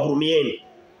wengine wahurumieni.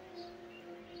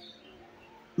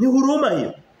 Ni huruma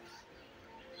hiyo.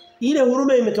 Ile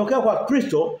huruma imetokea kwa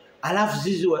Kristo, alafu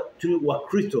sisi wa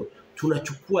Kristo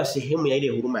tunachukua sehemu ya ile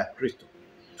huruma ya Kristo.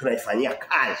 Tunaifanyia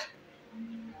kazi.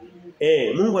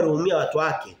 Mungu alihurumia watu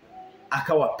wake,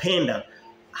 akawapenda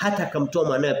hata akamtoa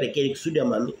mwanae pekee kusudi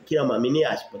kila muamini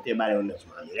asipotee bali aone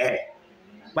uzima wa milele.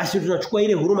 Basi tunachukua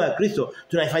ile huruma ya Kristo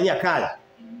tunaifanyia kazi.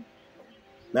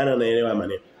 Nani anaelewa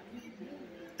maneno?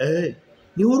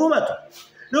 Ni huruma tu.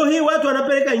 Leo hii watu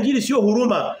wanapeleka injili sio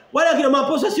huruma. Wala kina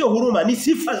maposa sio huruma, ni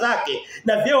sifa zake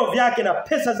na vyeo vyake na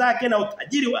pesa zake na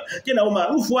utajiri wake na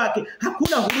umaarufu wake.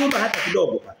 Hakuna huruma hata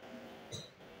kidogo.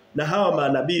 Na hawa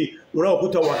manabii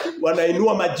unaokuta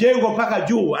wanainua majengo mpaka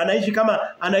juu,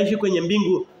 anaishi kwenye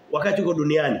mbingu wakati uko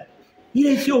duniani.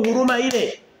 Ile sio huruma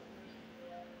ile.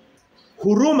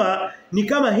 Huruma ni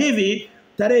kama hivi,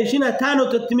 tarehe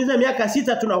 25 tutimiza miaka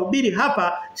 6 tunahubiri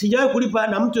hapa, sijawahi kulipa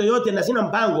na mtu yoyote na sina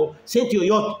mpango senti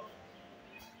yoyote.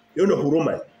 Hiyo ndio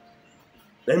huruma.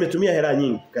 Na nimetumia hela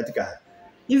nyingi katika haya.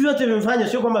 Hivi vyote vimefanya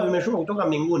sio kwamba vimeshuka kutoka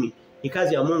mbinguni, ni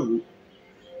kazi ya Mungu.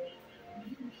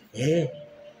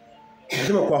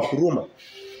 Nasema kwa huruma.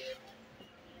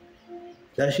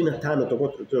 Tarehe 25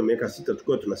 tutakuwa miaka 6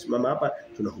 tutakuwa tunasimama hapa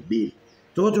tunahubiri.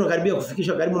 Tutakuwa tunakaribia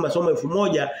kufikisha karibu masomo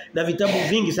 1000 na vitabu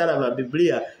vingi sana vya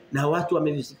Biblia na watu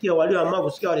wamevisikia, walioamua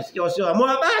kusikia walisikia,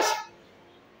 wasioamua basi.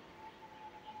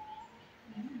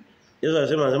 Yesu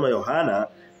anasema Yohana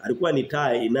alikuwa ni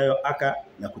taa inayoaka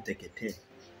na kuteketea.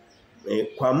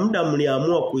 Kwa muda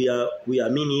mliamua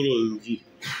kuiamini ile injili,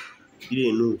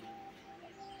 ile nuru.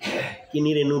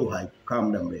 Lakini ile nuru haikaa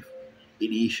muda mrefu.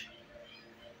 Iliisha.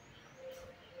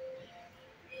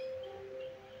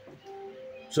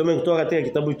 Some kutoka katika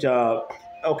kitabu cha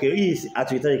hii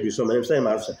hatuhitaji kusoma, ni mstari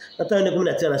maarufu sana. Hata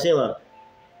 19 anasema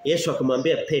Yesu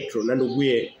akamwambia Petro na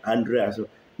nduguye Andrea,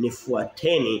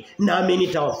 nifuateni nami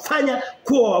nitawafanya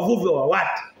kuwa wavuvi wa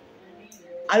watu.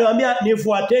 Aliwaambia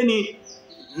nifuateni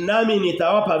nami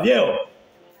nitawapa vyeo.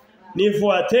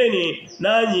 Nifuateni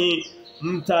nanyi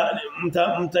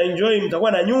mta enjoy,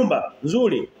 mtakuwa na nyumba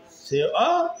nzuri.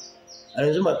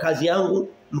 Anasema kazi yangu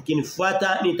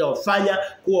mkinifuata nitawafanya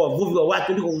kuwa wavuvi wa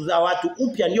watu, ndiko kuzaa watu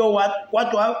upya, ndio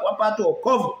watu wapate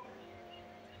wokovu.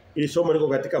 Ili somo liko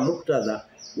katika muktadha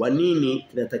wa nini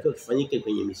kinatakiwa kifanyike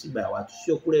kwenye misiba ya watu,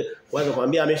 sio kule kwanza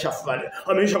kumwambia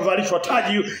ameshavalishwa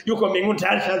taji yuko mbinguni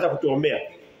tayari shaanza kutuombea.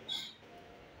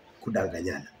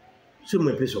 Kudanganyana. Sio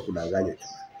mwepesi wa kudanganya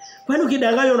jamani. Kwani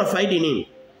ukidanganya unafaidi nini?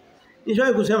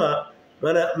 Nishawahi kusema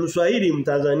maana Mswahili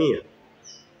Mtanzania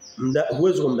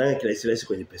huwezi kumdanganya kirahisi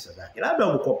kwenye pesa zake. Labda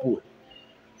umkopue.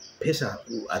 Pesa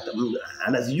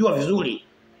anazijua vizuri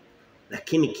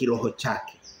lakini kiroho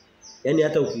chake. Yaani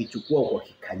hata ukichukua kwa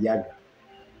kikanyaga.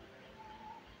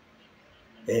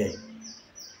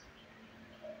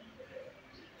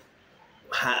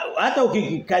 Hata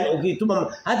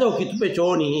ukituma hata ukitupe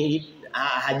chooni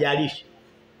hajalishi.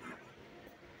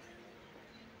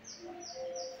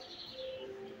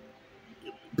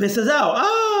 Pesa zao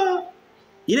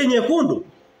ile nyekundu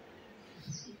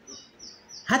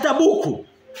hata buku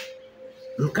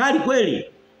mkali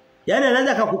kweli, yani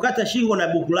anaweza akakukata shingo na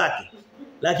buku lake,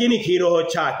 lakini kiroho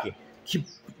chake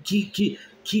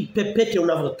kipepete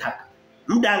unavyotaka,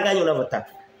 mdanganye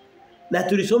unavyotaka. Na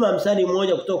tulisoma mstari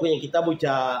mmoja kutoka kwenye kitabu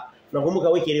cha, nakumbuka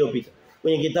wiki iliyopita,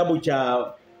 kwenye kitabu cha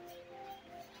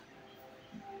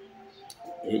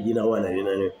jina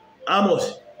wana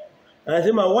Amos.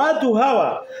 Anasema watu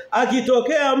hawa,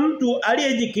 akitokea mtu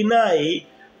aliyejikinai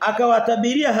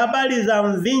akawatabiria habari za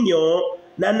mvinyo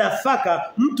na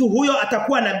nafaka, mtu huyo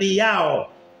atakuwa nabii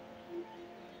yao.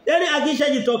 Yaani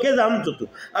akishajitokeza mtu tu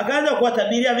akaanza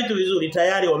kuwatabiria vitu vizuri,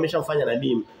 tayari wameshamfanya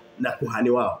nabii na kuhani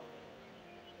wao.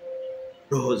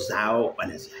 Roho zao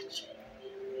wanaziacha.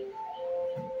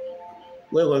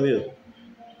 Wewe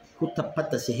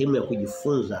hutapata sehemu ya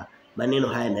kujifunza maneno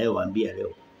haya ninayowaambia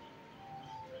leo.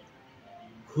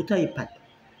 Hutaipata.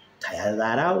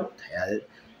 Tayadharau,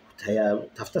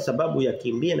 tafuta sababu ya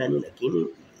kimbia na nini, lakini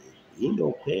hii ndio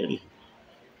kweli.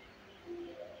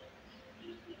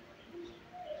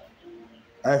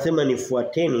 Anasema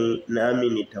nifuateni nami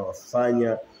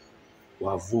nitawafanya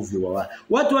wavuvi wa watu.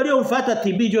 Watu waliomfuata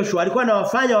TB Joshua alikuwa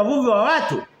anawafanya wavuvi wa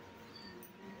watu.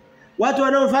 Watu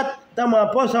wanaomfuata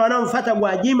Mwaposa, wanaomfuata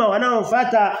Gwajima,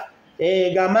 wanaomfuata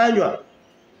Gamanywa,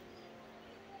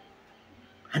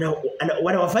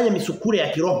 wanawafanya misukule ya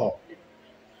kiroho.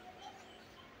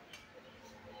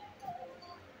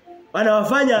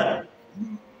 Wanawafanya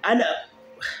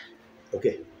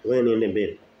wewe niende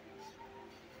mbele.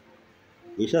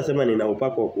 Nishasema nina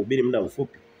upako wa kuhubiri muda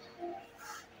mfupi.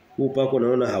 Huu upako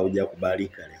naona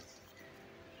haujakubalika leo.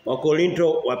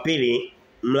 Wakorinto wa pili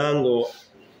mlango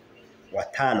wa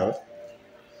 5.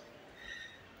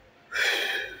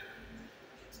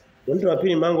 Wakorinto wa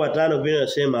pili mlango wa 5 Biblia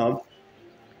inasema,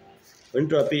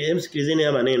 Wakorinto wa pili, msikilizeni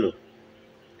haya maneno.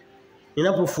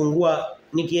 Ninapofungua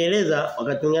nikieleza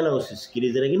wakati mwingine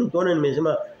usisikilize, lakini ukiona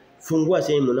nimesema fungua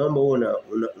sehemu, naomba uone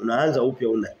unaanza upya,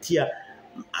 unatia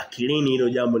akilini hilo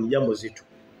jambo, ni jambo zito.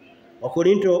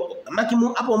 Wakorinto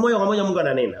hapo moja kwa moja Mungu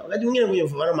ananena. Wakati mwingine kwenye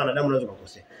ufahamu wanadamu unaweza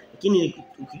kukosea. Lakini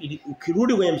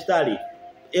ukirudi kwenye mstari,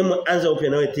 anza upya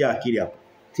nawe, tia akili hapo.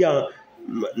 Tia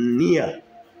nia.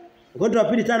 Wakorinto wa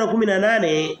pili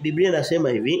 5:18 Biblia inasema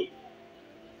hivi: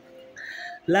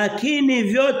 lakini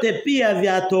vyote pia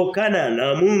vyatokana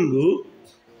na Mungu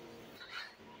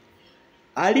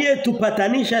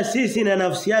aliyetupatanisha sisi na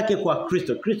nafsi yake kwa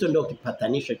Kristo. Kristo ndio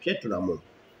kipatanisho chetu na Mungu.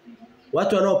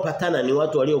 Watu wanaopatana ni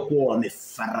watu waliokuwa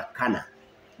wamefarakana.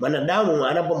 Wanadamu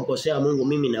anapomkosea Mungu,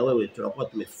 mimi na wewe tunakuwa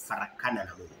tumefarakana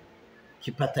na Mungu.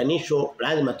 Kipatanisho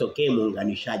lazima tokee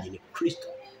muunganishaji ni Kristo.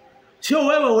 Sio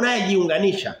wewe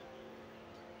unayejiunganisha.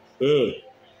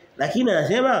 Lakini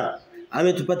anasema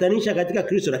ametupatanisha katika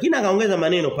Kristo. Lakini akaongeza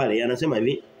maneno pale, anasema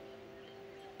hivi: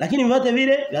 lakini vyote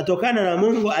vile vyatokana na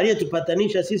Mungu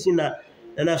aliyetupatanisha sisi na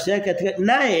nafsi yake katika,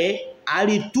 naye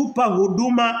alitupa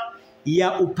huduma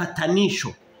ya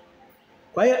upatanisho.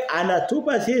 Kwa hiyo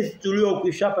anatupa sisi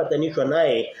tuliokwishapatanishwa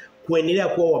naye kuendelea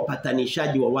kuwa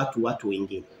wapatanishaji wa watu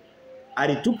wengine.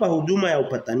 Alitupa huduma ya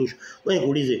upatanisho. Wewe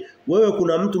kuulize, wewe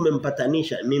kuna mtu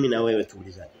umempatanisha, mimi na wewe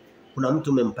tuulizane. Kuna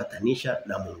mtu umempatanisha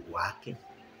na Mungu wake?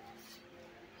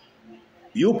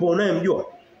 Yupo unayemjua?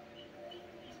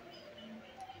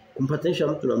 Kumpatanisha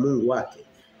mtu na Mungu wake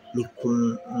ni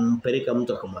kumpeleka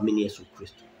mtu akamwamini Yesu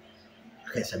Kristo.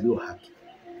 akahesabiwa haki.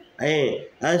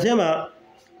 Anasema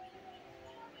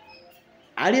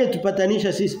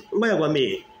aliyetupatanisha sisi, ngoja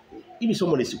kwambie, ili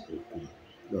somo lisikuhukumu.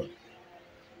 No.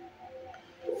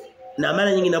 Na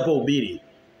mara nyingi ninapohubiri,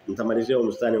 nitamalizia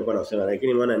mstari nilikuwa nasema,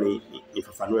 lakini maana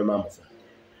nifafanue mambo sana.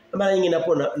 Mara nyingi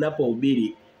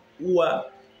ninapohubiri huwa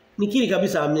nikiri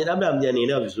kabisa, labda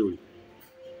hamjanielewa vizuri.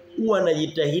 Huwa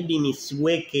najitahidi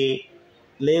nisiweke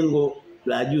lengo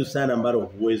la juu sana ambalo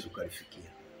huwezi ukalifikia.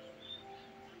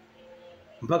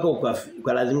 Mpaka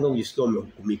ukalazimika kujisikia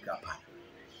umehukumika hapa.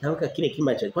 Naweka kile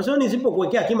kima cha. Kwa sababu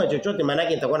nisipokuwekea kima chochote maana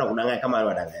yake nitakuwa nakudanganya kama wale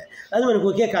wadanganya. Lazima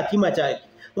nikuwekea kima cha.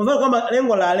 Kwa mfano kama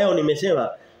lengo la leo nimesema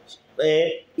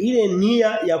ile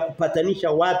nia ya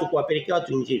kupatanisha watu, kuwapelekea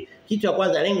watu injili. Kitu cha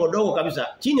kwanza, lengo dogo kabisa.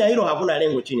 Chini ya hilo hakuna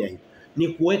lengo chini ya hilo. Ni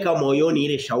kuweka moyoni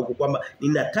ile shauku kwamba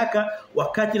ninataka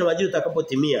wakati na majira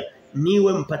utakapotimia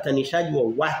niwe mpatanishaji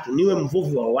wa watu, niwe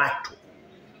mvuvi wa watu.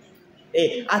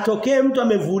 Atokee mtu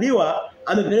amevuliwa,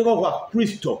 amepelekwa kwa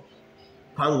Kristo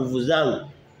kwa nguvu zangu.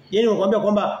 Yaani nakwambia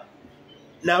kwamba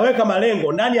naweka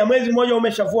malengo, ndani ya mwezi mmoja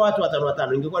umeshavua watu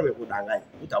 5 ingekuwa nimekudanganya,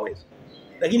 utaweza.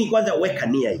 Lakini kwanza weka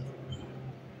nia hii.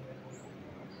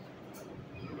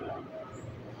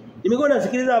 Nimekuwa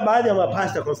nasikiliza baadhi ya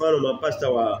mapasta, kwa mfano mapasta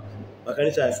wa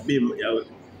makanisa ya IFB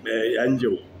ya nje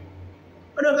huko.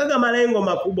 Wanaweka malengo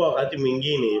makubwa wakati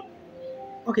mwingine.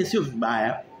 Okay, sio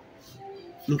vibaya.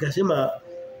 Nikasema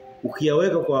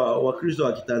ukiyaweka kwa Wakristo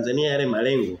wa Kitanzania yale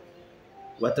malengo,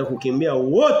 watakukimbia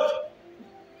wote.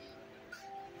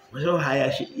 Kwa sababu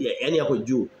yani yako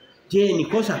juu. Je, ni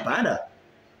kosa hapana?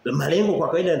 Malengo kwa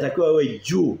kawaida yanatakiwa yawe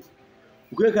juu.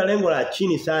 Ukiweka lengo la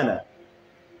chini sana,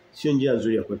 sio njia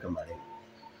nzuri ya kuweka malengo.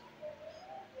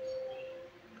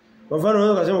 Kwa mfano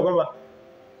unaweza kusema kwamba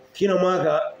kila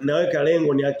mwaka naweka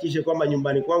lengo nihakikishe kwamba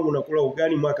nyumbani kwangu nakula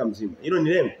ugali mwaka mzima. Hilo ni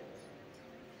lengo?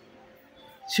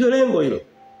 Sio lengo hilo.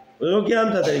 Wewe kila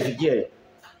mtu atalifikia hilo.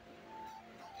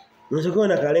 Unaweza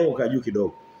na kalengo ka juu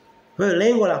kidogo. Kwa hiyo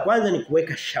lengo la kwanza ni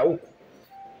kuweka shauku,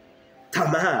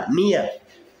 tamaa, nia.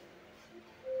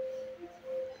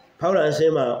 Paulo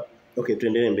anasema, okay,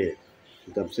 tuendelee mbele.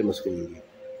 Tutamsema siku nyingine.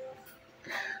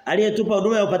 Aliyetupa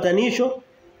huduma ya upatanisho,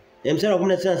 mstari wa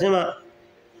 19 anasema,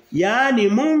 yaani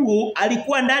Mungu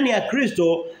alikuwa ndani ya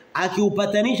Kristo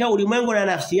akiupatanisha ulimwengu na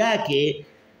nafsi yake,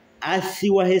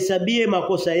 asiwahesabie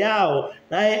makosa yao,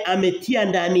 naye ametia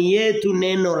ndani yetu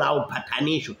neno la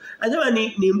upatanisho. Anasema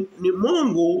ni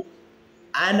Mungu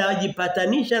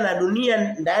anajipatanisha na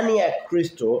dunia ndani ya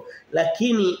Kristo,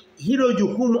 lakini hilo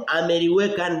jukumu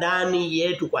ameliweka ndani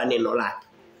yetu kwa neno lake.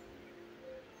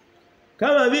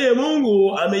 Kama vile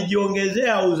Mungu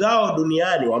amejiongezea uzao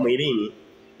duniani wa mwilini,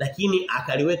 lakini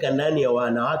akaliweka ndani ya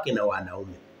wanawake na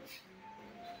wanaume.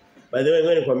 By the way,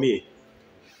 ngoja nikwambie,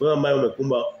 wewe ambaye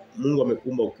Mungu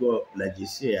amekumba ukiwa na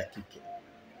jinsia ya kike.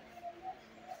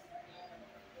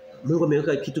 Mungu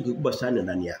ameweka kitu kikubwa sana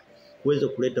ndani yako, kuweza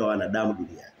kuleta wanadamu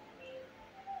duniani.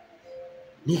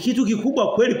 Ni kitu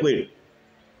kikubwa kweli kweli.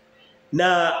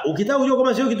 Na ukitaka kujua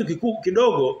kama sio kitu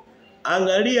kidogo,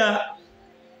 angalia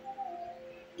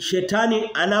shetani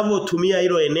anavyotumia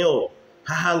hilo eneo,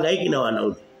 hahangaiki na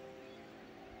wanaume.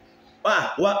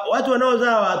 Watu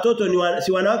wanaozaa watoto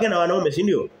si wanawake na wanaume, si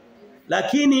ndio?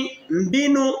 Lakini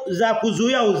mbinu za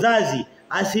kuzuia uzazi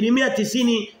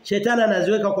 90% shetani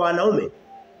anaziweka kwa wanaume.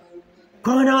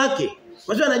 Kwa wanawake.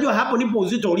 Kwa sababu anajua hapo ndipo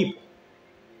uzito ulipo.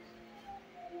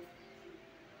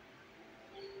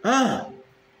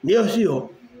 Ndio sio.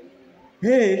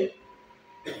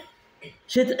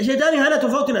 Shetani hana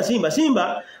tofauti na simba.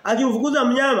 Simba akimfukuza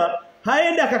mnyama,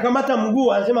 haenda akakamata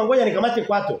mguu, anasema ngoja nikamate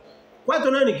kwato.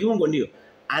 Kwato nayo ni kiungo ndio.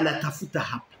 Anatafuta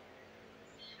hapa.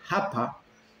 Hapa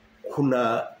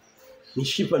kuna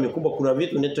mishipa mikubwa, kuna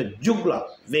vitu vinaitwa jugular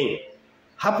vein.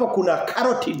 Hapa kuna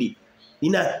carotid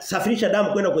inasafirisha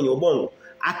damu kwenda kwenye ubongo.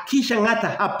 Akisha ngata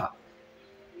hapa,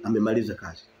 amemaliza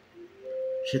kazi.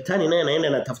 Shetani naye anaenda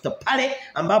anatafuta pale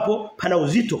ambapo pana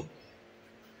uzito.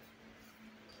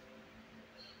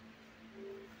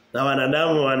 Na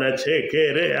wanadamu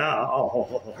wanachekelea.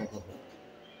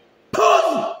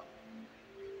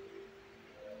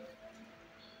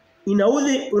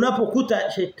 Inaudhi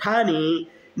unapokuta shetani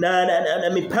na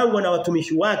mipango na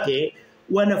watumishi wake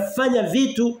wanafanya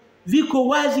vitu viko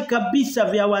wazi kabisa,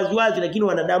 vya wazi lakini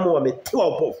wanadamu wametiwa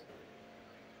upofu.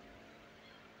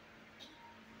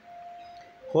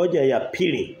 Hoja ya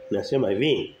pili nasema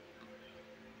hivi.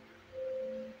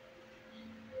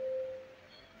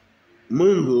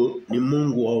 Mungu ni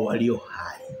Mungu wa walio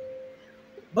hai.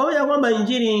 Pamoja kwamba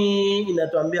injili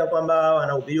inatuambia kwamba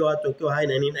wanahubiriwa watu wakiwa hai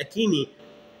na nini, lakini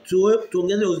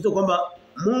tuongeze uzito kwamba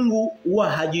Mungu huwa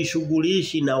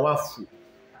hajishughulishi na wafu.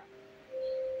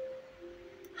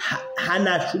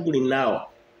 hana shughuli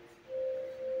nao.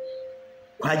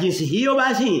 Kwa jinsi hiyo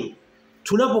basi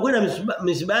tunapokwenda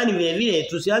misibani vile vile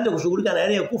tusianze kushughulika na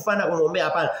aliyekufa na kumwombea,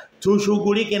 hapana.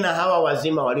 Tushughulike na hawa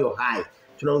wazima walio hai.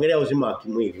 Tunaongelea uzima wa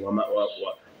kimwili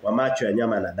wa macho ya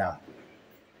nyama na damu.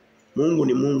 Mungu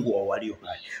ni Mungu wa walio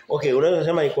hai. Okay, unaweza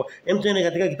kusema iko. Tuende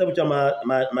katika kitabu cha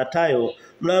Mathayo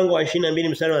mlango wa 22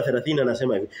 mstari wa 30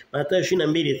 anasema hivi. Mathayo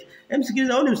 22.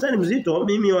 Sikiliza, huu ni mstari mzito,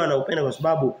 mimi naupenda kwa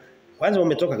sababu kwanza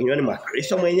umetoka kinywani mwa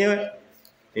Kristo mwenyewe.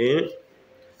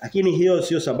 Lakini hiyo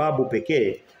sio sababu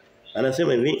pekee.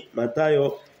 Anasema hivi,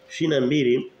 Mathayo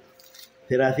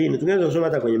 22:30. Tungeweza kusoma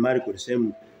hata kwenye Marko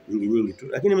sehemu nyingi tu.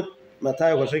 Lakini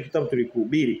Mathayo kwa sababu kitabu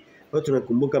tulikuhubiri, kwa hiyo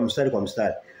tunakumbuka mstari kwa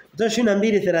mstari. Mathayo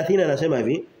 22:30 anasema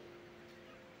hivi.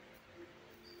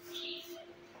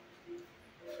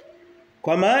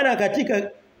 Kwa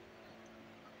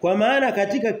maana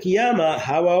katika kiyama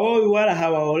hawaoi wala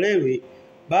hawaolewi,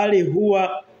 bali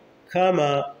huwa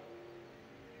kama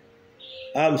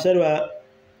mstari wa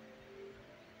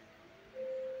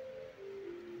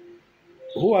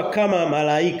huwa kama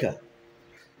malaika.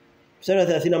 Mstari wa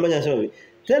 31 anasema hivi.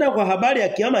 Tena kwa habari ya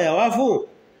kiyama ya wafu,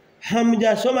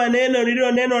 hamjasoma neno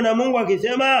lililo neno na Mungu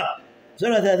akisema,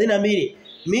 mstari wa 32,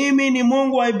 mimi ni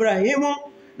Mungu wa Ibrahimu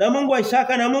na Mungu wa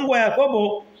Isaka na Mungu wa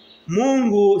Yakobo.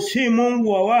 Mungu si Mungu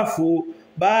wa wafu,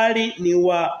 bali ni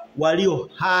wa walio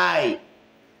hai.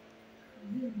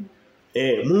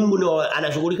 Mungu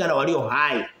anashughulika na walio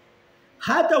hai.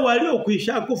 Hata walio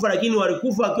kuisha kufa lakini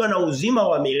walikufa wakiwa na uzima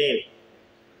wa milele.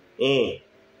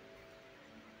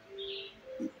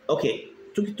 Okay,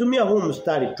 tukitumia huu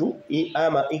mstari tu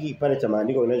ama hiki kipande cha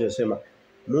maandiko kinachosema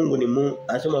Mungu ni Mungu,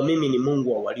 anasema mimi ni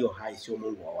Mungu wa walio hai, sio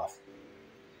Mungu wa wafu.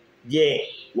 Je,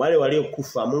 wale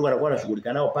waliokufa Mungu anakuwa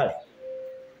anashughulika nao pale?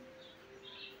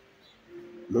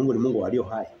 Mungu ni Mungu wa walio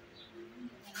hai.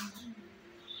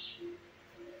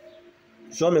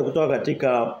 Some kutoka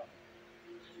katika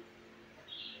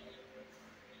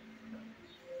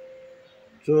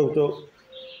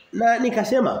na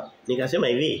nikasema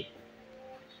hivi,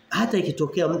 hata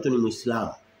ikitokea mtu ni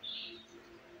Muislamu,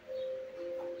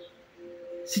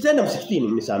 sitaenda msikitini,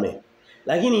 mnisamehe,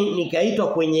 lakini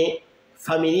nikaitwa kwenye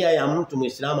familia ya mtu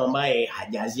Muislamu ambaye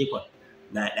hajazikwa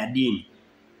na dini,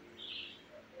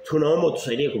 tunaomba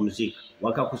tusaidie kumzika.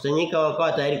 Wakakusanyika,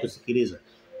 wakawa tayari kusikiliza,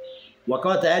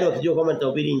 wakawa tayari wakijua kwamba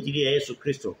nitahubiri injili ya Yesu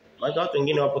Kristo. Watu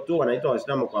wengine wapo tu wanaitwa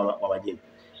Waislamu kwa majina.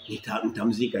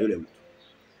 Nitamzika yule mtu.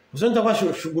 Sasa nitakuwa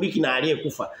shughuliki na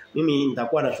aliyekufa. Mimi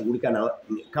nitakuwa nashughulika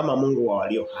kama Mungu wa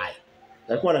walio hai.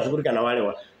 Nitakuwa nashughulika na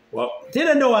wale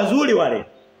tena ndio wazuri wale.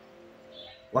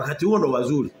 Wakati huo ndio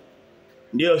wazuri.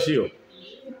 Ndio sio?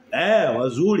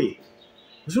 Wazuri.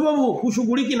 Kwa sababu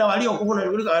kushughuliki na waliokufa na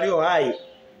kushughulika na walio hai.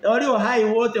 Na walio hai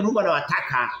wote Mungu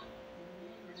anawataka.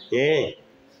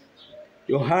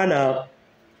 Yohana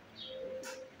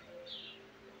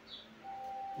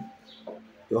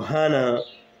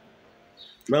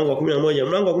mlango wa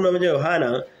 11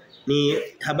 Yohana ni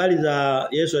habari za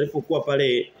Yesu alipokuwa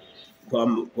pale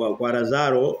kwa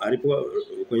Lazaro, alipokuwa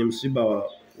kwenye msiba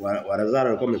wa Lazaro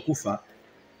alikuwa amekufa,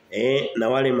 na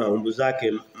wale maumbu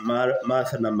zake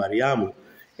Martha na Mariamu.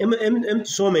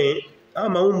 Tusome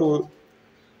maumbu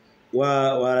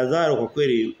wa Lazaro, kwa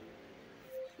kweli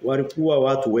walikuwa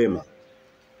watu wema.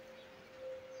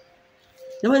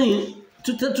 Jamani,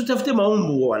 tutafute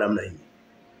maumbu wa namna hii.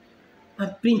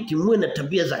 Mabinti mwe na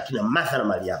tabia za kina Martha na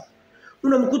Mariamu.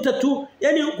 Unamkuta tu,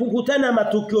 yani kukutana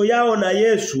matukio yao na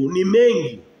Yesu ni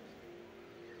mengi.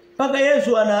 Paka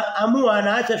Yesu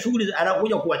anaacha shughuli,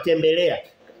 anakuja kuwatembelea.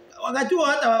 Wakati huo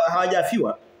hata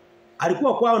hawajafiwa,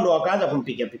 alikuwa kwao ndo wakaanza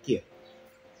kumpikia.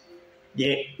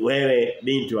 Je, wewe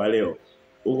binti wa leo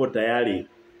uko tayari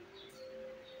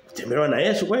kutembelewa na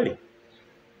Yesu kweli?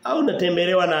 Au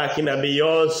unatembelewa na kina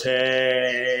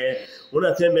Beyonce,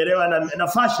 unatembelewa na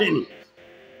fashion,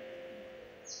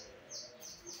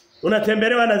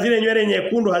 unatembelewa na zile nywele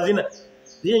nyekundu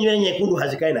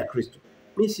hazikai na Kristo?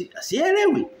 Mimi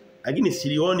sielewi, lakini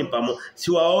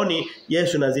siwaoni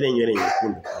Yesu na zile nywele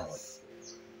nyekundu pamoja.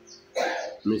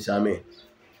 Nisamee.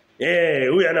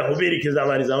 Huyu anahubiri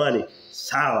kizamani.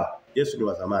 Sawa, Yesu ni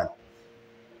wa zamani.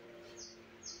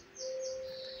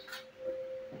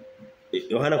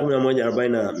 Yohana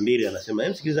 11:42 anasema,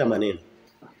 msikiliza maneno.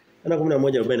 Yohana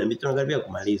 11:42 tunakaribia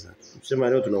kumaliza. Tusema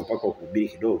leo tunaupaka kuhubiri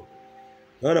kidogo.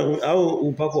 Yohana au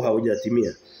upako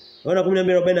haujatimia. Yohana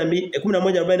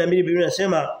 11:42 Biblia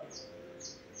inasema,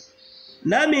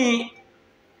 nami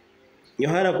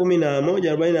Yohana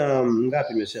 11:40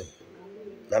 ngapi nimesema?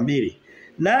 2.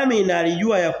 Nami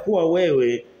nalijua ya kuwa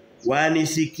wewe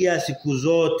wanisikia siku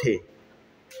zote.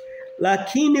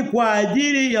 Lakini kwa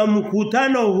ajili ya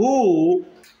mkutano huu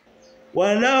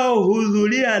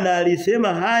wanaohudhuria na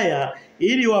alisema haya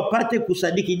ili wapate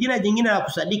kusadiki. Jina jingine la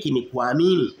kusadiki ni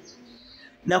kuamini.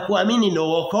 Na kuamini ndio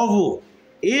wokovu.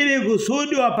 Ili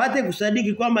kusudi wapate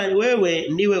kusadiki kwamba wewe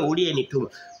ndiwe uliyenituma.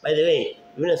 By the way,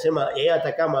 Biblia inasema yeye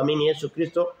atakayeamini Yesu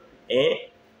Kristo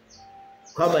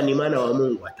kwamba ni mwana wa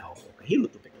Mungu ataokoka. Hilo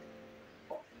tu pekee.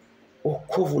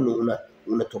 Wokovu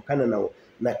unatokana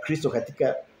na Kristo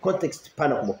katika context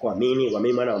pana kwa kuamini,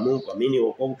 kuamini mwana wa Mungu, kuamini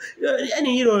wokovu.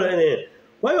 Yaani hilo.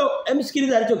 Kwa hiyo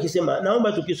msikiliza alichokisema.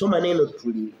 Naomba tukisoma neno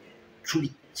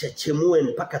tulichechemue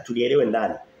mpaka tulielewe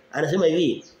ndani. Anasema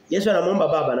hivi, Yesu anamuomba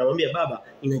Baba, anamwambia Baba,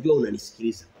 ninajua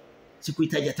unanisikiliza.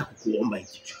 Sikuhitaji hata kukuomba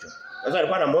hicho chochote. Sasa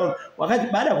alikuwa anamuomba,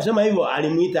 wakati baada ya kusema hivyo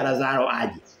alimuita Lazaro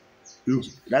aje.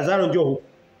 Nje. Lazaro njoo huko.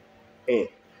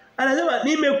 Anasema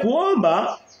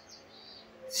nimekuomba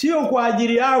sio kwa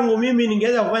ajili yangu mimi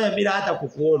ningeweza kufanya bila hata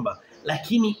kukuomba,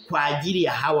 lakini kwa ajili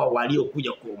ya hawa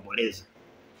waliokuja kuomboleza.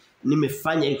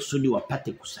 Nimefanya ili kusudi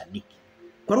wapate kusadiki.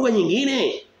 Kwa lugha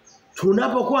nyingine,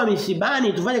 tunapokuwa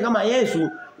misibani tufanye kama Yesu.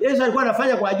 Yesu alikuwa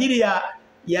anafanya kwa ajili ya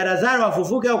Lazaro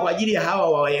afufuke au kwa ajili ya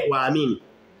hawa waamini.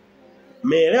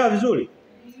 Umeelewa vizuri?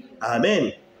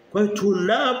 Amen. Kwa hiyo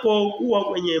tunapokuwa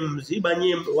kwenye msiba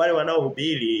wale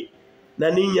wanaohubiri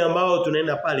na ninyi ambao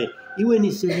tunaenda pale, iwe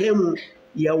ni sehemu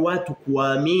ya watu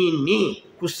kuamini,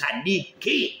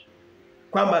 kusadiki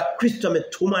kwamba Kristo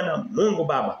ametumwa na Mungu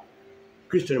Baba.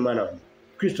 Kristo ni mwana wa Mungu.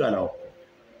 Kristo anaokoa.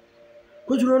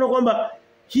 Kwa hiyo tunaona kwamba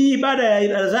hii ibada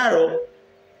ya Lazaro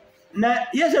na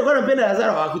Yesu alikuwa anampenda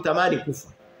Lazaro, hakutamani kufa.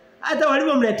 Hata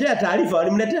walipomletea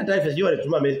taarifa, sio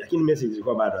walituma lakini message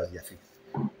ilikuwa bado hazijafika.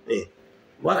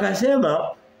 Wakasema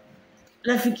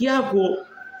rafiki yako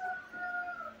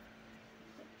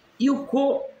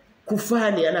yuko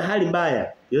kufani, ana hali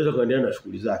mbaya. Yesu akaendelea na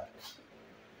shughuli zake.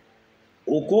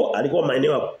 Huko alikuwa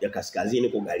maeneo ya kaskazini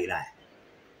kwa Galilaya.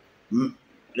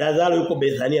 Lazaro yuko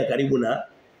Bethania karibu na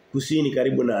kusini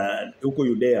karibu na huko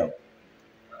Judea.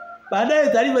 Baadaye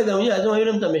taarifa zinaonyesha anasema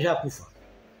yule mtu ameshakufa.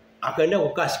 Akaenda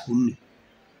kukaa siku 4.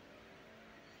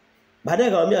 Baadaye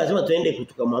akamwambia anasema tuende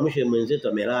tukamhamishe mwenzetu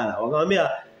amelala. Wakamwambia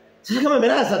sasa kama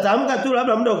amelala sasa taamka tu,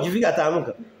 labda muda ukifika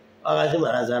ataamka.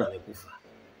 Akasema Lazaro amekufa.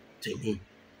 Twendeni.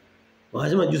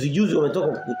 Wakasema juzi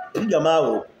umetoka kupiga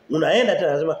mawe. Unaenda tena?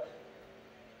 Anasema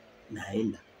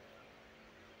naenda.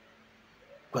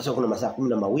 Kwa sababu kuna masaa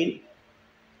 12.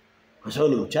 Kwa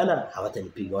sababu ni mchana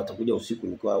hawatanipiga, watakuja usiku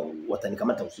nikiwa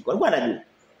watanikamata usiku. Alikuwa anajua.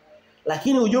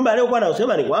 Lakini ujumbe aliokuwa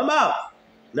anausema ni kwamba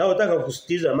nataka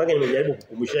kusitiza, maana nimejaribu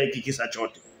kukumbusha hiki kisa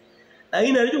chote.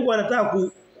 Lakini alichokuwa anataka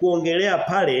kuongelea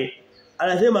pale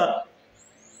anasema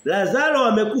Lazaro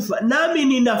amekufa, nami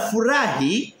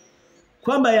ninafurahi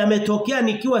kwamba yametokea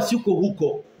nikiwa siko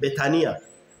huko Bethania.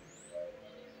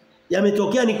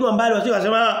 Yametokea nikiwa mbali, wasio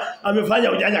wasema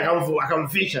amefanya ujanja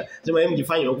akamfisha. Sema yeye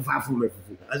mjifanye ukufa afu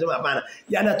umefufuka. Anasema hapana,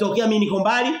 yanatokea mimi niko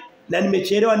mbali na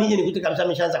nimechelewa nije nikute kabisa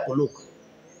ameshaanza kunuka.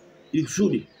 Ili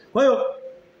kusudi. Kwa hiyo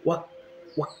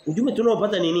ujumbe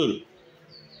tunaopata ni nini?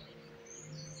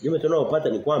 Ujumbe tunaopata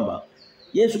ni kwamba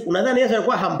Yesu, unadhani Yesu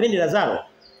alikuwa hampendi Lazaro?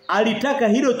 Alitaka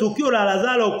hilo tukio la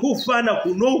Lazaro kufa na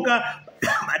kunuka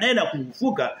baadaye na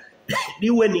kufufuka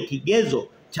liwe ni kigezo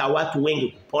cha watu wengi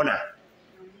kupona.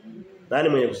 Nani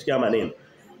mwenye kusikia maneno?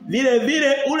 Vile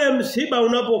vile ule msiba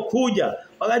unapokuja,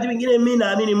 wakati mwingine mimi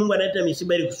naamini Mungu analeta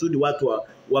misiba ili kusudi watu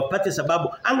wapate sababu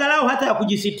angalau hata ya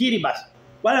kujisitiri basi.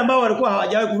 Wale ambao walikuwa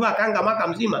hawajawahi kuvaa kanga mwaka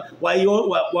mzima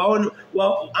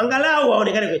angalau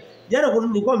waonekane. Jana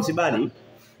nilikuwa msibani.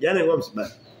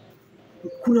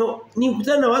 Kuna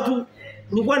nikutana na watu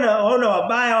nilikuwa naona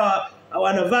wabaya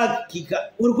wanavaa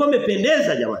walikuwa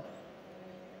wamependeza jamani.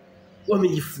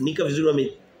 Wamejifunika vizuri,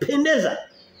 wamependeza.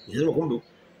 Nisema kumbe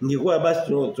ningekuwa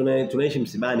basi tunaishi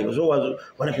msibani kwa sababu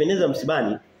wanapendeza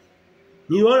msibani.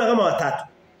 Niliona kama watatu.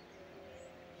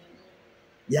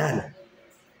 Jana.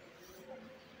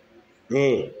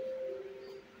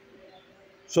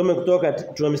 Some kutoka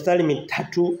tuna mistari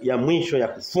mitatu ya mwisho ya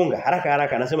kufunga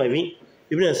haraka anasema hivi.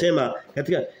 Biblia inasema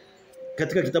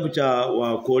katika kitabu cha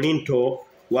Wakorinto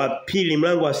wa pili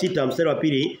mlango wa 6 mstari wa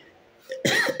 2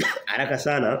 haraka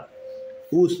sana.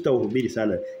 Huu sitauhubiri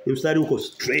sana. Ni mstari uko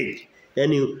straight.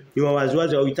 Yaani ni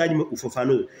waziwazi hauhitaji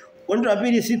ufafanuzi. Wakorintho wa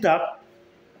pili 6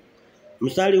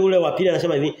 mstari ule wa 2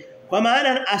 anasema hivi. Kwa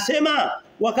maana asema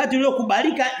wakati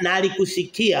uliokubalika na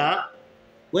alikusikia.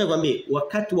 Wewe kwambie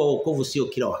wakati wa wokovu sio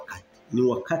kila wakati. Ni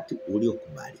wakati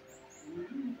uliokubalika.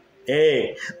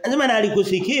 Anasema na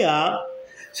alikusikia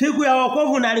siku ya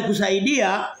wokovu na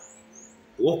alikusaidia.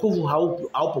 Wokovu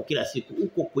haupo kila siku.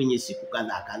 Uko kwenye siku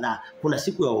kadhaa. Kuna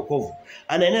siku ya wokovu.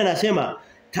 Anaendelea anasema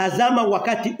tazama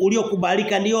wakati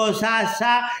uliokubalika ndio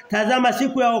sasa. Tazama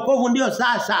siku ya wokovu ndio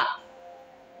sasa.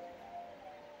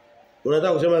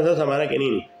 Unataka kusema sasa maana yake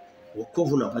nini?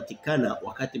 Wokovu unapatikana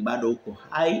wakati bado uko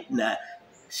hai na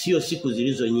sio siku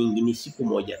zilizo nyingi, ni siku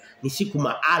moja, ni siku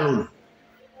maalum.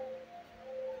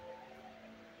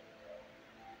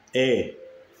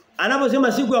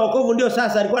 Anaposema siku ya wokovu ndio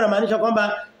sasa, alikuwa anamaanisha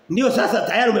kwamba ndio sasa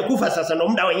tayari umekufa, sasa ndio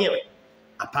muda wenyewe.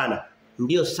 Hapana,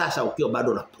 ndio sasa ukiwa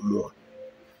bado unapumua.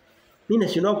 Mimi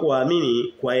nashindwa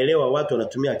kuamini, kuelewa watu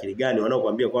wanatumia akili gani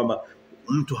wanaokuambia kwamba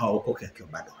mtu haokoki akiwa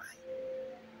bado hai.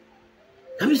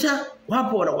 Kabisa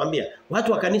wapo wanakuambia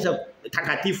watu wa kanisa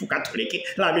takatifu Katoliki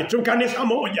la mitume, kanisa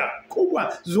moja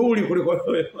kubwa zuri kuliko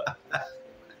wewe.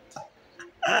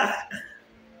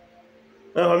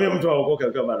 Anakuambia mtu haokoki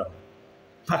akiwa bado hai.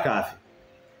 Paka afi.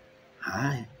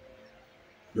 Hai.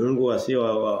 Mungu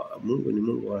Mungu ni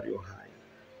Mungu walio hai.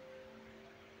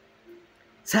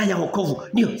 Saa ya wokovu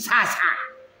ndio sasa.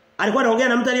 Alikuwa anaongea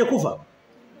na mtu aliyekufa.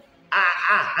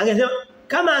 Angesema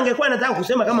kama angekuwa anataka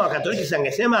kusema kama Wakatoliki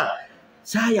angesema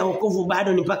saa ya wokovu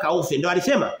bado ni mpaka ufe. Ndio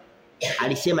alisema.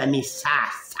 Alisema ni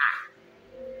sasa.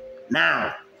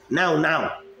 Now.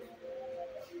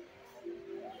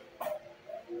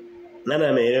 Nani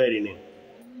ameelewa hili nini?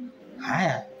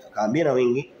 Haya, kaambia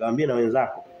na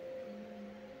wenzako.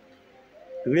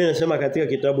 Biblia inasema katika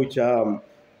kitabu cha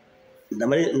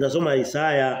nitasoma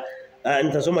Isaya,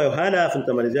 nitasoma Yohana afu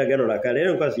nitamalizia Agano la Kale.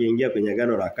 Leo kwa siingia kwenye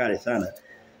Agano la Kale sana.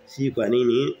 Si kwa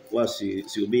nini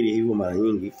wasihubiri hivyo mara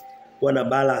nyingi. Kuwa na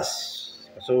balance.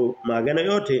 Kwa sababu maagano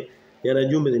yote yana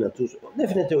jumbe zinatusu.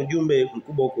 Definitely ujumbe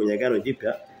mkubwa huko kwenye Agano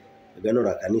Jipya, Agano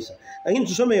la Kanisa. Lakini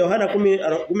tusome Yohana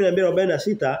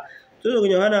 12:46. Tuzo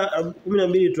kwenye Yohana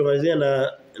 12 tumalizia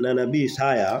na nabii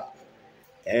Isaya.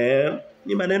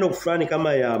 Ni maneno fulani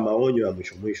kama ya maonyo ya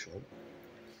mwisho.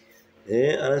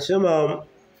 Anasema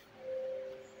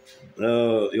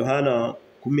Yohana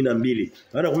 12.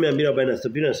 Yohana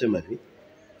 12:46 anasema hivi.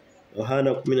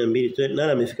 Yohana 12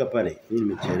 nani amefika pale? Mimi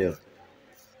nimechelewa.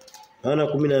 Yohana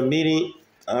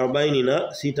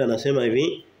 12:46 anasema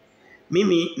hivi.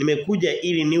 Mimi nimekuja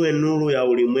ili niwe nuru ya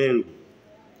ulimwengu,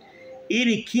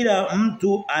 ili kila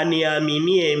mtu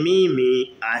aniaminie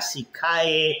mimi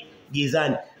asikae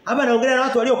gizani. Hapa naongelea na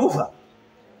watu waliokufa.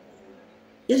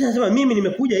 Yesu anasema mimi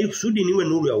nimekuja ili kusudi niwe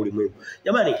nuru ya ulimwengu.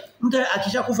 Jamani, mtu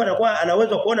akishakufa na kwa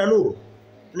anaweza kuona nuru.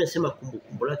 Tunasema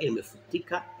kumbukumbu lake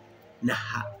limefutika na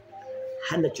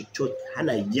hana chochote,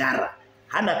 hana jara,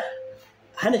 hana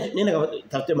nenda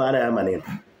tafute maana ya maneno.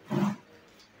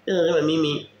 Yesu anasema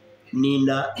mimi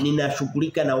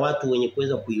ninashughulika na watu wenye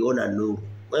kuweza kuiona nuru.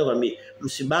 Wewe kwambie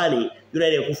msibani yule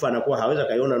aliyekufa anakuwa haweza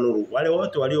kaiona nuru. Wale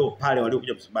wote walio pale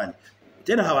waliokuja msibani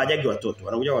tena hawajagi watoto,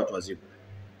 wanakuja watu wazima.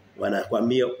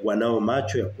 Wanakuambia wanao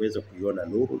macho ya kuweza kuiona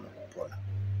nuru na kupona.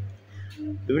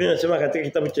 Biblia inasema katika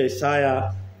kitabu cha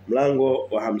Isaya mlango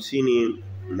wa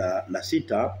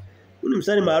 56, ni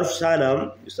mstari maarufu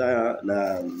sana. Isaya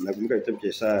na nakumbuka kitabu cha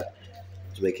Isaya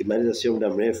tumekimaliza sio muda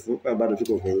mrefu, kwa bado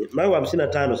tuko kwenye mlango wa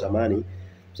 55 zamani.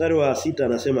 Mstari wa 6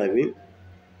 anasema hivi.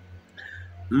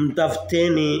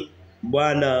 Mtafuteni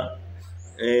Bwana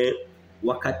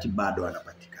wakati bado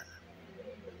anapatikana.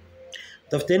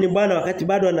 Tafuteni Bwana wakati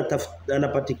bado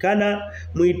anapatikana,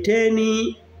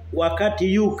 muiteni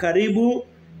wakati yu karibu.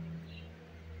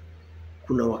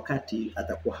 Kuna wakati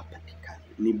atakuwa hapatikani,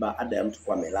 ni baada ya mtu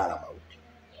kuwa amelala mauti.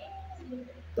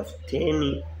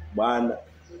 Tafuteni Bwana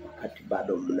wakati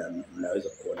bado mnaweza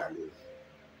kuona nuru.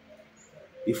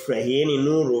 Ifurahieni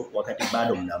nuru wakati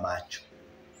bado mna macho.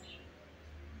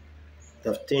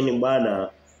 Tafuteni Bwana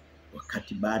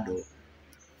wakati bado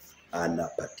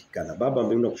anapatikana. Baba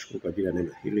mbinguni, nakushukuru kwa ajili ya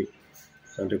neno hili.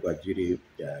 Asante kwa ajili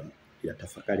ya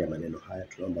tafakari ya maneno haya.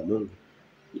 Tunaomba Mungu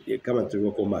kama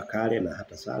tulivyokuomba kale na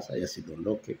hata sasa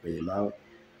yasidondoke kwenye mawe,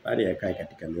 bali yakae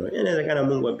katika mioyo. Inawezekana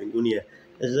Mungu wa mbinguni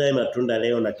yazae matunda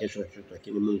leo na kesho,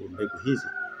 lakini Mungu mbegu hizi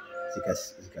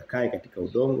zikakae katika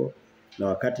udongo, na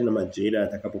wakati na majira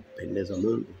atakapokupendeza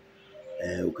Mungu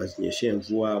ukazinyeshee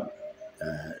mvua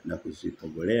na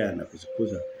kuzipogolea na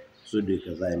kuzikuza kusudi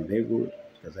kazae mbegu,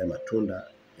 kazae matunda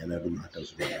yanayodumu hata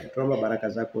uzima. Tunaomba baraka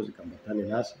zako zikambatane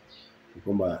nasi.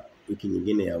 Tunaomba wiki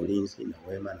nyingine ya ulinzi na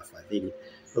wema na fadhili.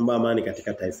 Tunaomba amani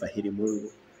katika taifa hili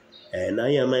Mungu. Na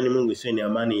hii amani Mungu isiwe ni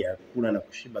amani ya kula na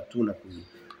kushiba tu na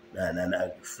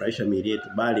kufurahisha miili yetu,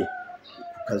 bali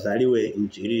kukazaliwe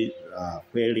injili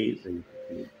kweli zenye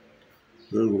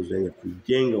Mungu zenye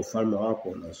kujenga ufalme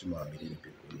wako na uzima wa milele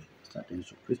mbinguni. Asante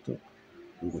Yesu Kristo,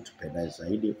 Mungu tupendaye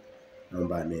zaidi.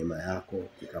 Naomba neema yako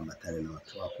ikambatane na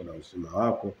watu wako na uzima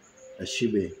wako, na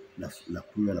shibe na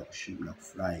kunywa na kushiba na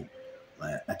kufurahi,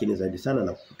 lakini zaidi sana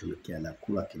na kutumikia na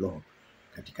kula kiroho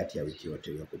katikati ya wiki yote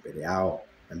iliyoko mbele yao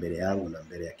na mbele yangu na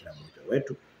mbele ya kila mmoja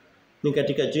wetu. Ni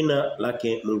katika jina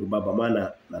lake Mungu Baba,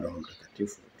 Mwana na Roho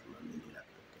Mtakatifu tunaamini.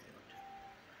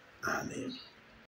 Amen.